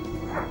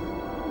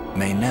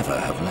may never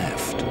have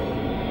left.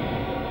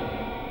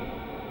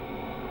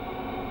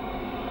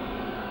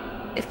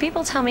 If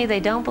people tell me they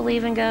don't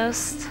believe in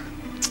ghosts,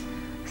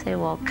 I say,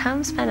 well,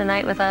 come spend a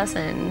night with us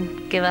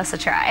and give us a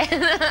try.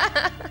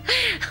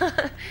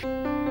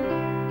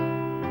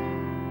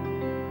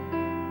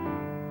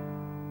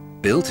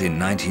 Built in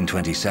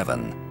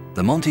 1927,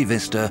 the Monte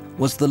Vista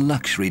was the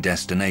luxury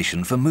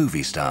destination for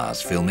movie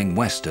stars filming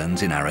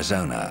westerns in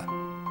Arizona.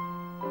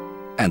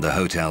 And the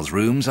hotel's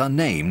rooms are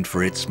named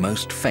for its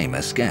most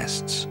famous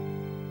guests.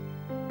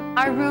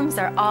 Our rooms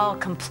are all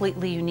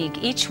completely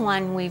unique. Each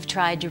one we've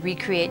tried to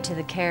recreate to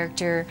the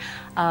character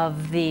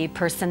of the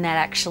person that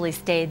actually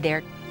stayed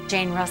there.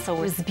 Jane Russell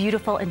was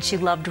beautiful and she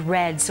loved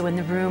red, so in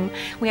the room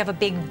we have a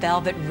big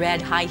velvet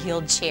red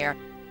high-heeled chair.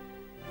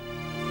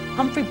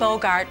 Humphrey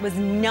Bogart was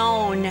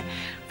known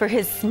for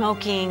his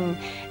smoking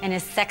and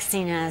his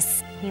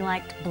sexiness. He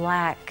liked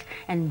black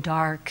and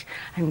dark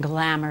and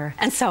glamour,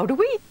 and so do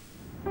we.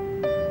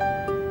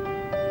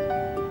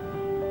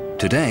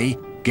 Today,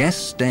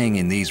 guests staying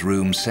in these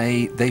rooms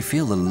say they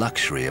feel the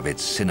luxury of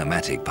its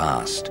cinematic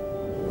past.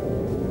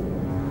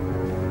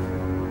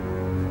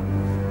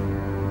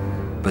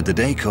 But the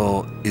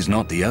decor is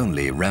not the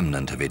only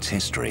remnant of its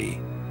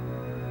history.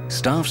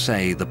 Staff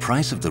say the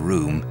price of the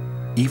room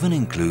even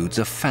includes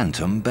a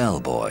phantom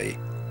bellboy,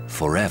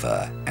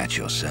 forever at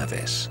your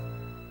service.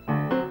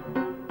 Room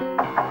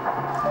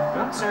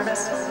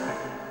service.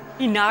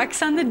 He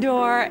knocks on the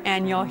door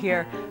and you'll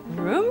hear,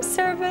 room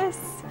service.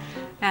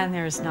 And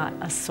there's not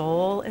a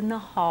soul in the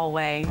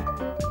hallway.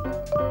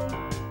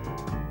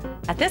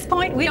 At this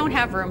point, we don't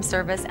have room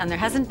service, and there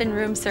hasn't been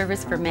room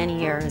service for many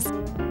years.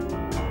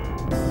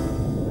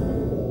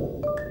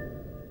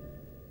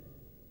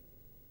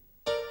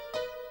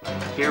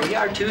 Here we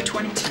are,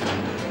 222.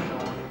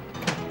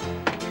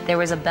 There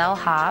was a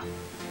bellhop.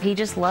 He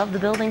just loved the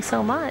building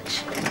so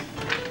much.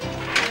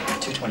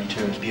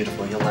 222 is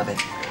beautiful. You'll love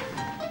it.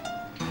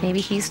 Maybe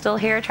he's still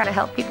here trying to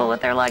help people with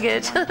their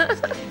luggage.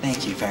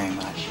 Thank you very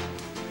much.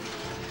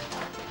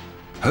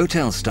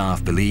 Hotel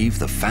staff believe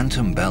the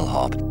phantom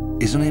bellhop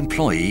is an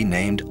employee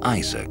named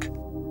Isaac.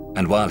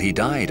 And while he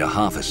died a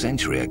half a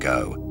century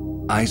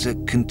ago,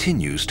 Isaac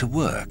continues to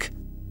work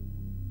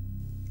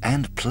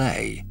and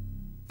play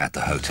at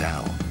the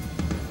hotel.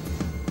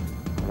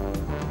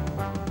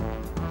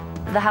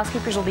 The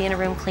housekeepers will be in a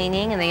room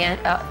cleaning, and they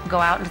go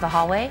out into the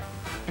hallway,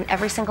 and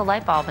every single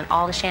light bulb and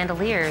all the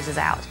chandeliers is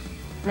out.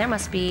 And there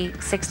must be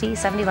 60,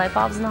 70 light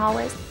bulbs in the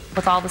hallways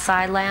with all the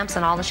side lamps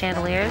and all the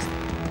chandeliers.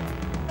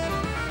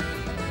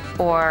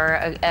 Or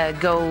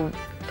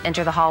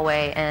enter the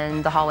hallway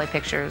and the hallway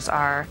pictures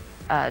are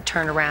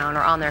turned around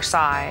or on their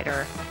side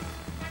or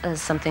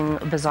something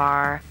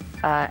bizarre.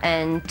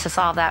 And to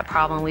solve that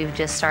problem, we've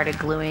just started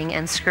gluing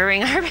and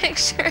screwing our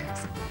pictures.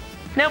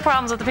 No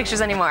problems with the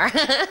pictures anymore.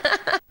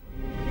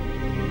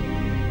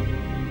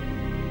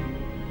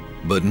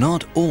 But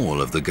not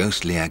all of the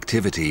ghostly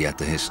activity at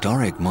the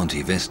historic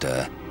Monte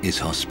Vista is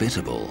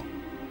hospitable,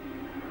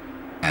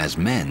 as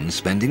men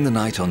spending the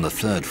night on the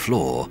 3rd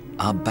floor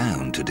are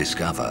bound to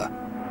discover.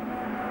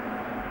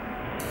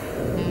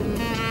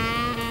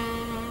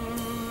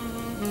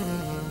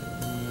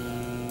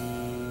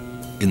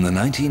 In the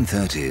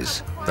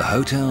 1930s, the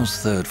hotel's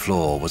 3rd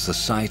floor was the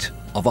site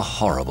of a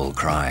horrible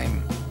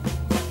crime.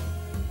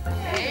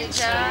 Hey,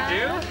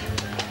 Joe.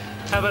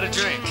 How about a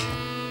drink?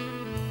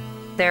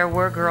 There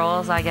were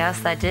girls, I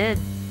guess, that did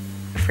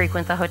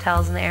frequent the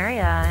hotels in the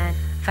area and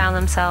found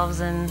themselves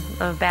in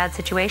a bad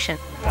situation.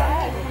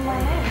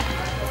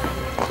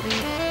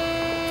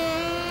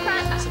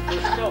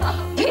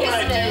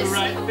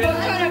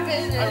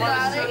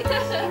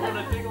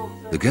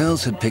 The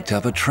girls had picked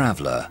up a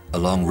traveler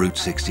along Route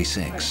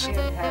 66. To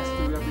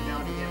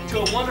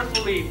a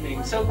wonderful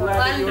evening. So glad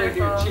that you were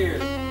here.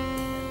 Cheers.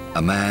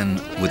 A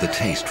man with a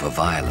taste for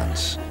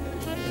violence.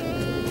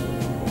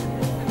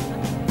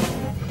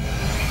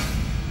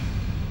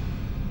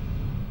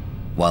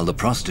 While the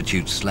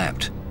prostitute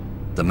slept,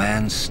 the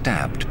man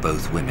stabbed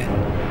both women.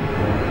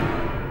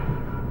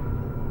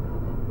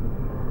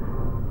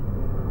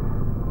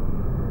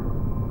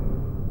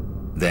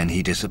 Then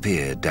he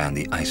disappeared down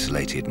the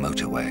isolated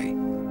motorway.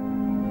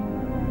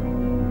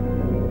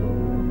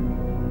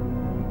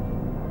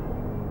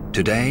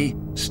 Today,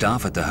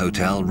 staff at the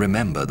hotel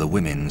remember the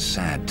women's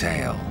sad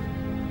tale.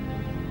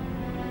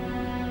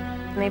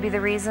 Maybe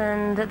the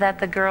reason that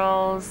the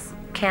girls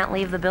can't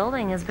leave the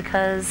building is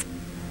because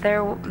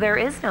there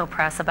is no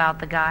press about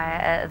the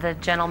guy, the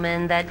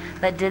gentleman that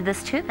did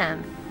this to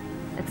them.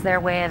 It's their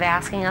way of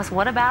asking us,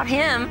 what about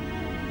him?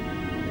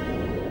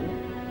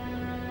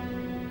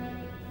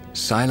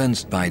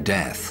 Silenced by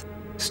death,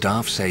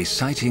 staff say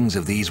sightings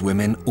of these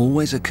women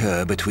always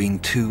occur between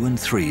 2 and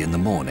 3 in the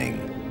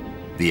morning,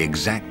 the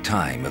exact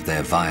time of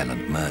their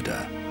violent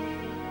murder.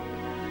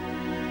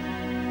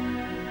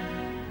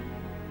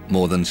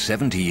 More than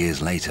 70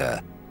 years later,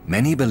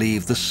 many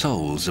believe the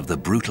souls of the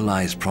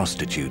brutalized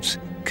prostitutes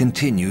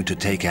continue to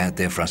take out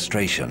their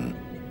frustration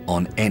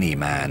on any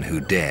man who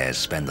dares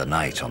spend the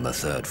night on the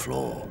 3rd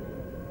floor.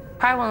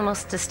 Probably one of the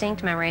most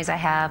distinct memories I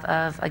have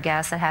of a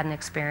guest that had an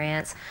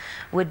experience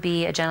would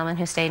be a gentleman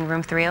who stayed in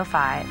room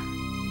 305.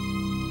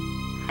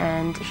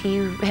 And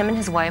him and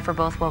his wife were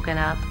both woken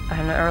up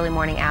in the early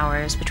morning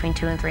hours, between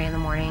 2 and 3 in the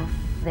morning.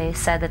 They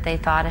said that they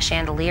thought a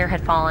chandelier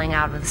had fallen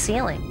out of the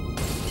ceiling.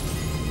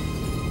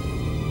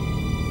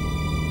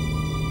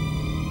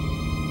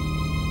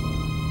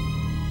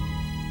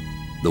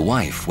 The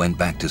wife went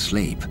back to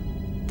sleep,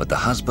 but the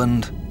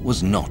husband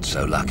was not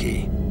so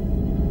lucky.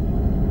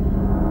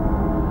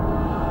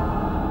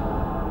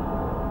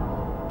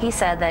 He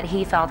said that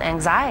he felt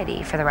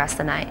anxiety for the rest of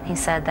the night. He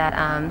said that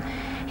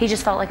he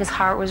just felt like his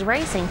heart was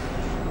racing.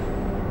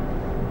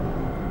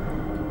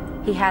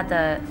 He had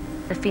the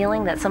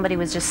feeling that somebody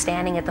was just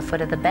standing at the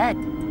foot of the bed,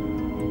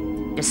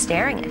 just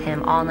staring at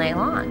him all night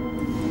long.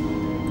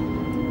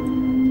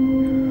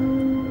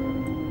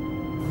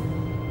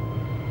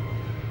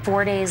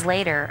 Four days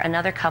later,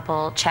 another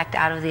couple checked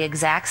out of the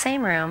exact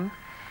same room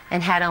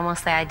and had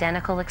almost the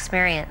identical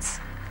experience.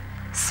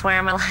 Swear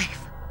on my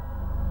life.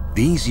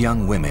 These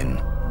young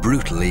women,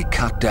 brutally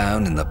cut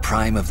down in the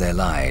prime of their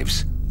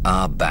lives,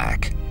 are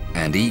back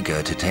and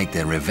eager to take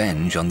their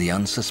revenge on the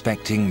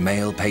unsuspecting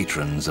male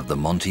patrons of the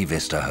Monte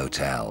Vista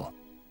Hotel.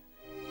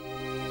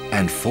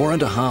 And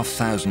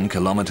 4,500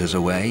 kilometers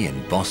away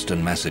in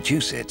Boston,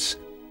 Massachusetts,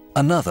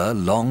 another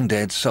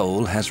long-dead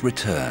soul has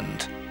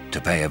returned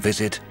to pay a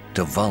visit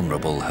to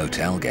vulnerable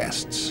hotel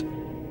guests.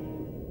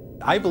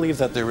 I believe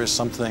that there is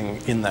something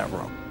in that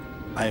room.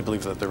 I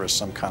believe that there is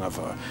some kind of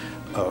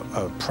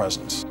a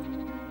presence.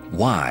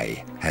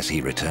 Why has he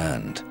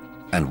returned?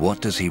 And what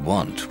does he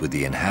want with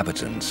the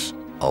inhabitants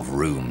of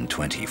room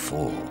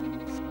 24?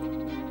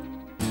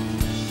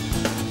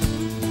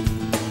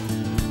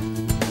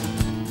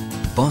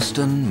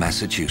 Boston,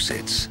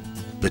 Massachusetts,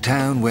 the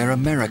town where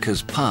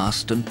America's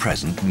past and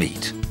present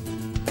meet.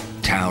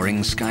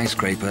 Towering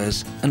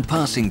skyscrapers and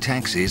passing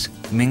taxis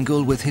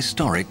mingle with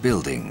historic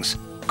buildings,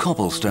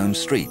 cobblestone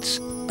streets,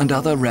 and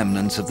other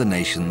remnants of the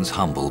nation's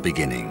humble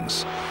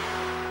beginnings.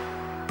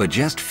 But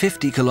just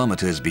 50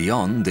 kilometers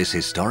beyond this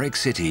historic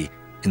city,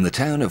 in the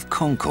town of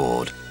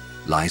Concord,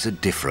 lies a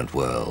different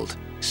world,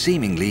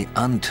 seemingly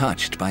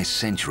untouched by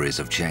centuries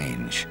of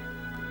change.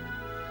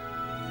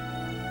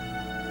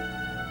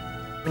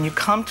 When you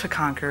come to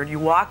Concord, you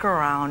walk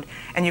around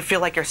and you feel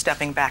like you're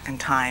stepping back in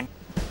time.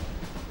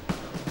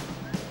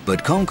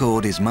 But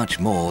Concord is much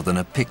more than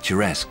a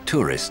picturesque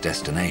tourist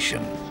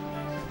destination.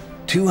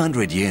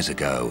 200 years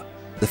ago,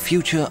 the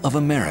future of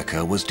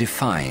America was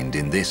defined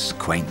in this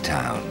quaint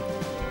town.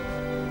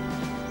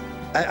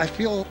 I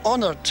feel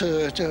honored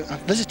to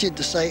have visited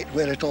the site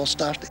where it all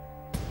started.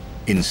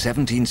 In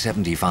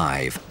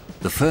 1775,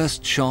 the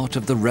first shot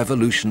of the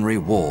Revolutionary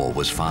War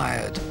was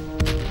fired.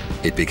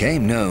 It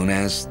became known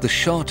as the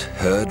shot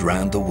heard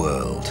round the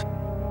world.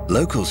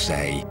 Locals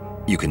say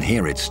you can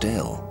hear it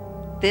still.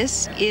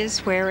 This is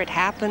where it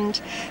happened.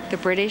 The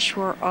British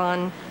were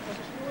on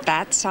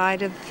that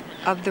side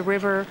of the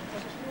river,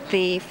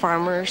 the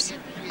farmers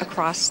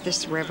across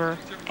this river,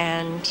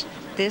 and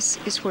this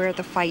is where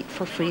the fight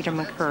for freedom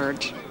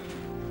occurred.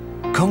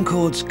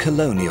 Concord's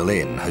Colonial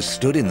Inn has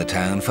stood in the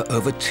town for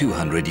over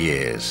 200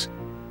 years.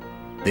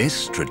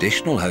 This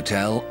traditional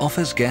hotel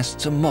offers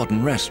guests a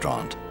modern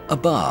restaurant, a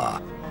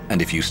bar,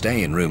 and if you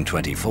stay in room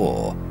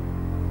 24,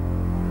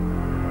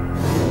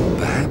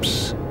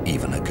 perhaps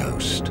even a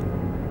ghost.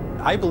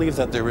 I believe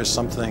that there is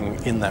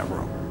something in that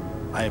room.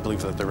 I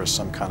believe that there is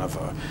some kind of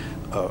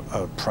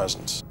a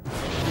presence.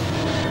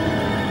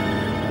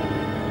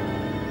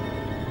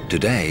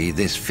 Today,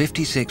 this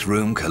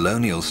 56-room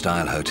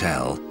colonial-style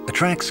hotel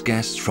attracts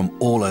guests from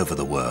all over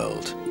the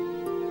world.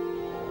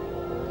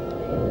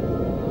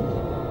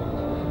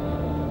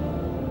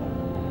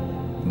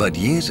 But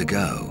years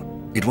ago,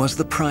 it was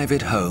the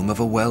private home of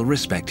a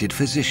well-respected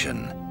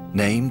physician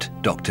named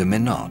Dr.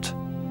 Minot.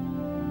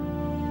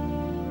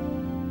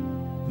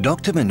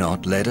 Dr.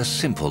 Minot led a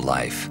simple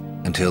life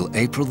until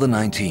April the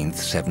 19th,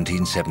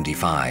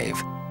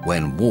 1775,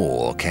 when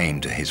war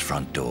came to his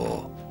front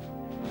door.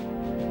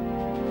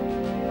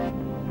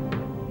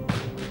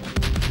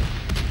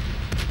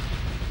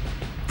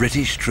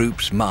 British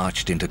troops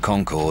marched into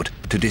Concord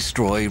to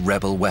destroy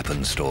rebel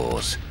weapon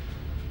stores.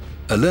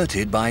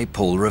 Alerted by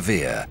Paul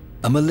Revere,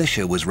 a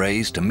militia was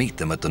raised to meet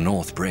them at the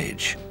North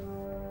Bridge.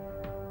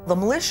 The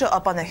militia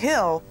up on the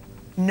hill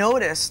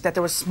noticed that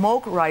there was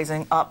smoke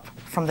rising up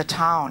from the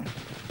town,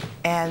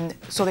 and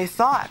so they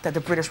thought that the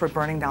British were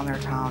burning down their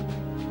town.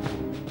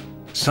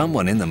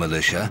 Someone in the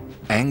militia,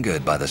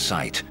 angered by the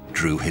sight,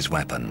 drew his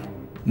weapon.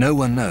 No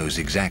one knows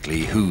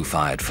exactly who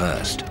fired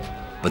first,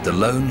 but the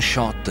lone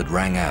shot that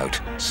rang out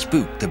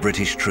spooked the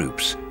British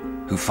troops,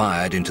 who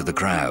fired into the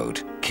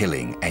crowd,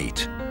 killing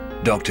 8.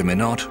 Dr.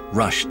 Minot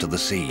rushed to the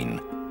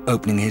scene,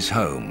 opening his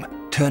home,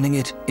 turning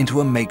it into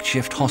a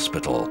makeshift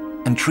hospital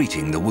and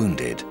treating the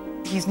wounded.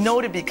 He's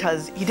noted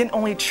because he didn't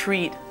only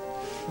treat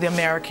the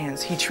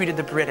Americans, he treated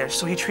the British,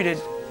 so he treated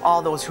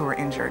all those who were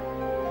injured.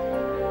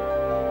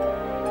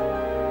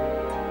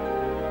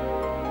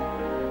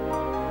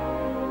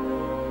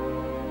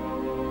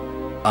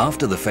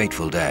 After the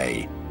fateful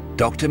day,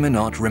 Dr.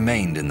 Minot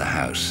remained in the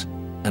house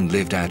and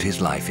lived out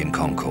his life in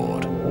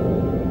Concord.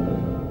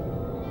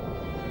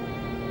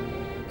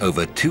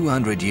 Over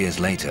 200 years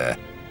later,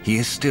 he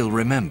is still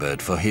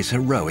remembered for his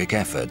heroic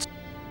efforts.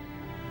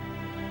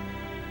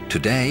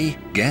 Today,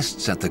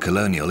 guests at the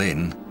Colonial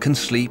Inn can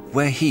sleep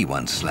where he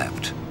once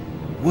slept,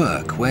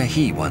 work where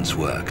he once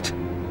worked,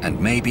 and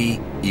maybe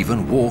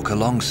even walk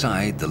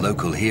alongside the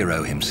local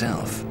hero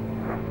himself.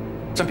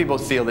 Some people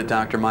feel that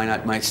Dr.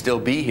 Minot might still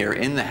be here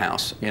in the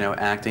house,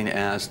 acting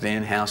as the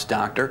in-house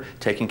doctor,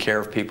 taking care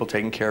of people,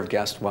 taking care of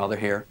guests while they're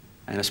here,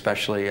 and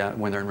especially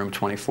when they're in room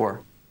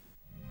 24.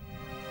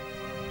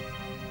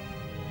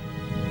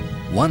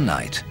 One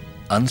night,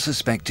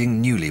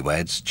 unsuspecting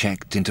newlyweds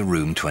checked into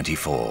room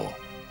 24.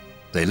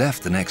 They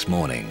left the next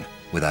morning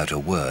without a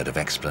word of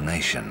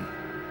explanation.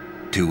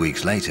 2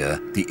 weeks later,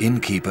 the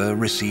innkeeper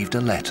received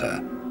a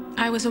letter.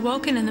 I was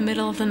awoken in the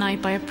middle of the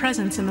night by a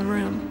presence in the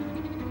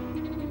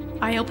room.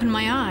 I opened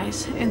my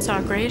eyes and saw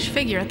a grayish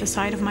figure at the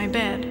side of my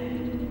bed.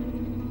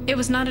 It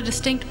was not a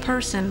distinct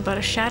person, but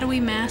a shadowy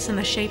mass in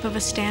the shape of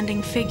a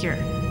standing figure.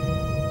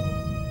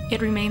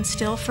 It remained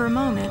still for a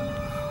moment,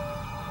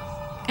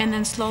 and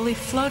then slowly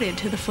floated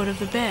to the foot of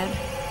the bed,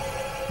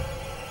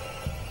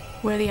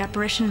 where the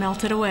apparition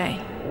melted away.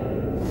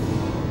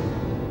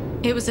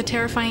 It was a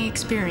terrifying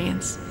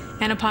experience,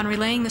 and upon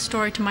relaying the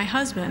story to my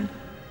husband,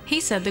 he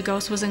said the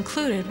ghost was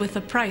included with the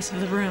price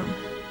of the room.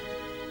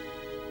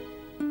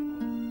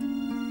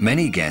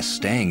 Many guests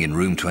staying in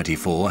room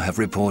 24 have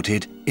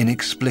reported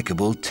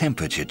inexplicable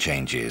temperature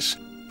changes,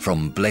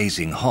 from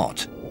blazing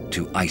hot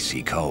to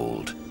icy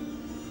cold.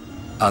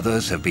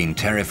 Others have been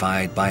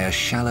terrified by a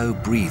shallow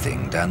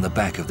breathing down the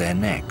back of their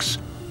necks,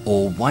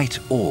 or white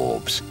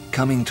orbs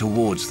coming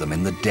towards them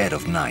in the dead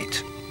of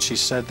night. She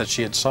said that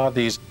she had saw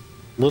these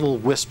little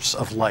wisps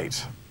of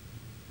light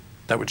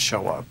that would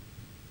show up,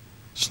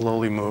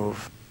 slowly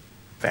move,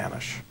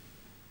 vanish.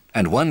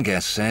 And one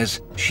guest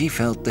says she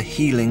felt the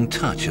healing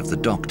touch of the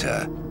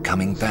doctor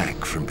coming back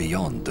from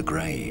beyond the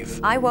grave.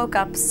 I woke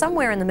up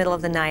somewhere in the middle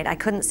of the night. I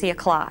couldn't see a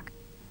clock.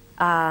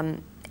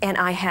 And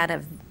I had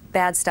a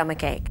bad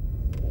stomach ache.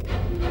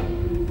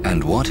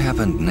 And what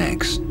happened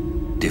next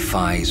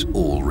defies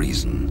all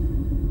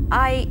reason.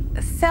 I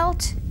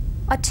felt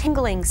a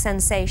tingling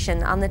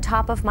sensation on the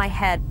top of my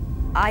head.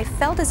 I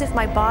felt as if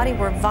my body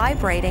were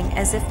vibrating,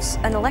 as if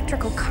an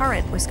electrical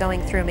current was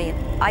going through me.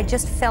 I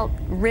just felt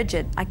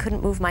rigid. I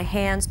couldn't move my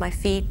hands, my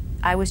feet.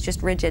 I was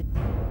just rigid.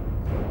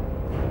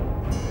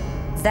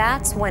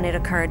 That's when it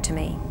occurred to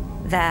me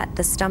that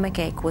the stomach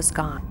ache was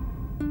gone.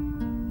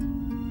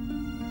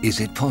 Is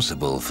it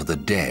possible for the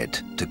dead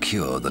to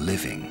cure the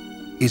living?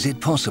 Is it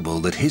possible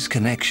that his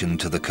connection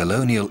to the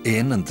Colonial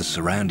Inn and the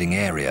surrounding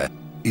area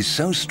is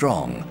so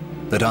strong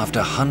that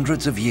after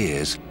hundreds of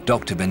years,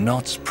 Dr.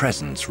 Minot's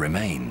presence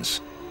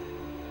remains.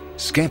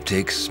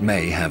 Skeptics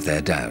may have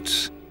their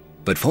doubts,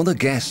 but for the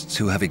guests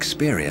who have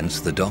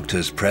experienced the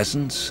doctor's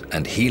presence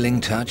and healing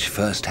touch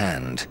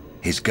firsthand,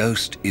 his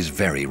ghost is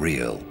very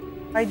real.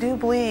 I do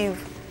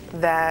believe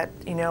that,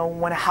 you know,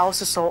 when a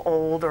house is so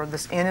old or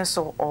this inn is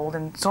so old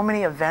and so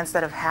many events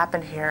that have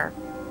happened here,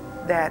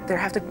 that there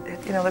have to,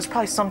 you know, there's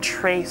probably some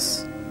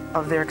trace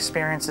of their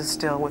experiences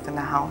still within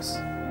the house.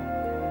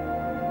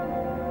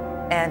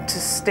 And to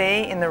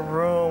stay in the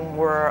room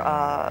where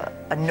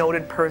a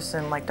noted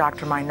person like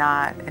Dr.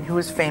 Minot, and who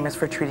is famous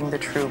for treating the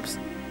troops,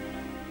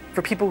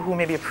 for people who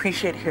maybe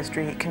appreciate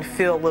history, can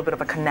feel a little bit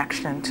of a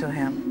connection to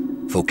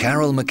him. For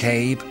Carol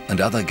McCabe and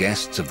other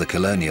guests of the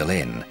Colonial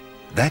Inn,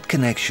 that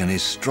connection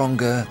is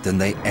stronger than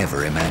they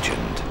ever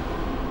imagined.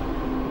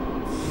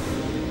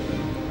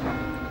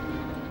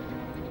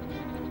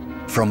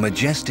 From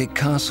majestic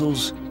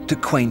castles to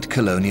quaint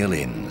colonial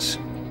inns,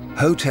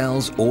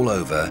 hotels all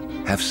over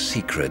have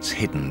secrets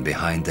hidden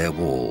behind their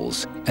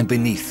walls and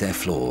beneath their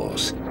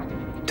floors.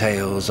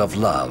 Tales of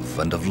love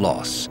and of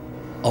loss,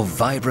 of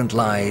vibrant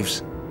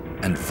lives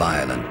and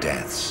violent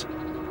deaths.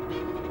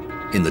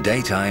 In the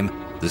daytime,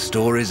 the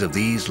stories of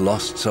these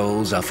lost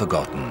souls are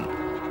forgotten,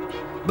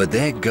 but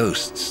their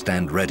ghosts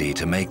stand ready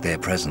to make their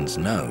presence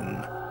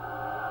known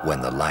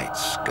when the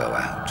lights go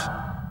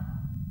out.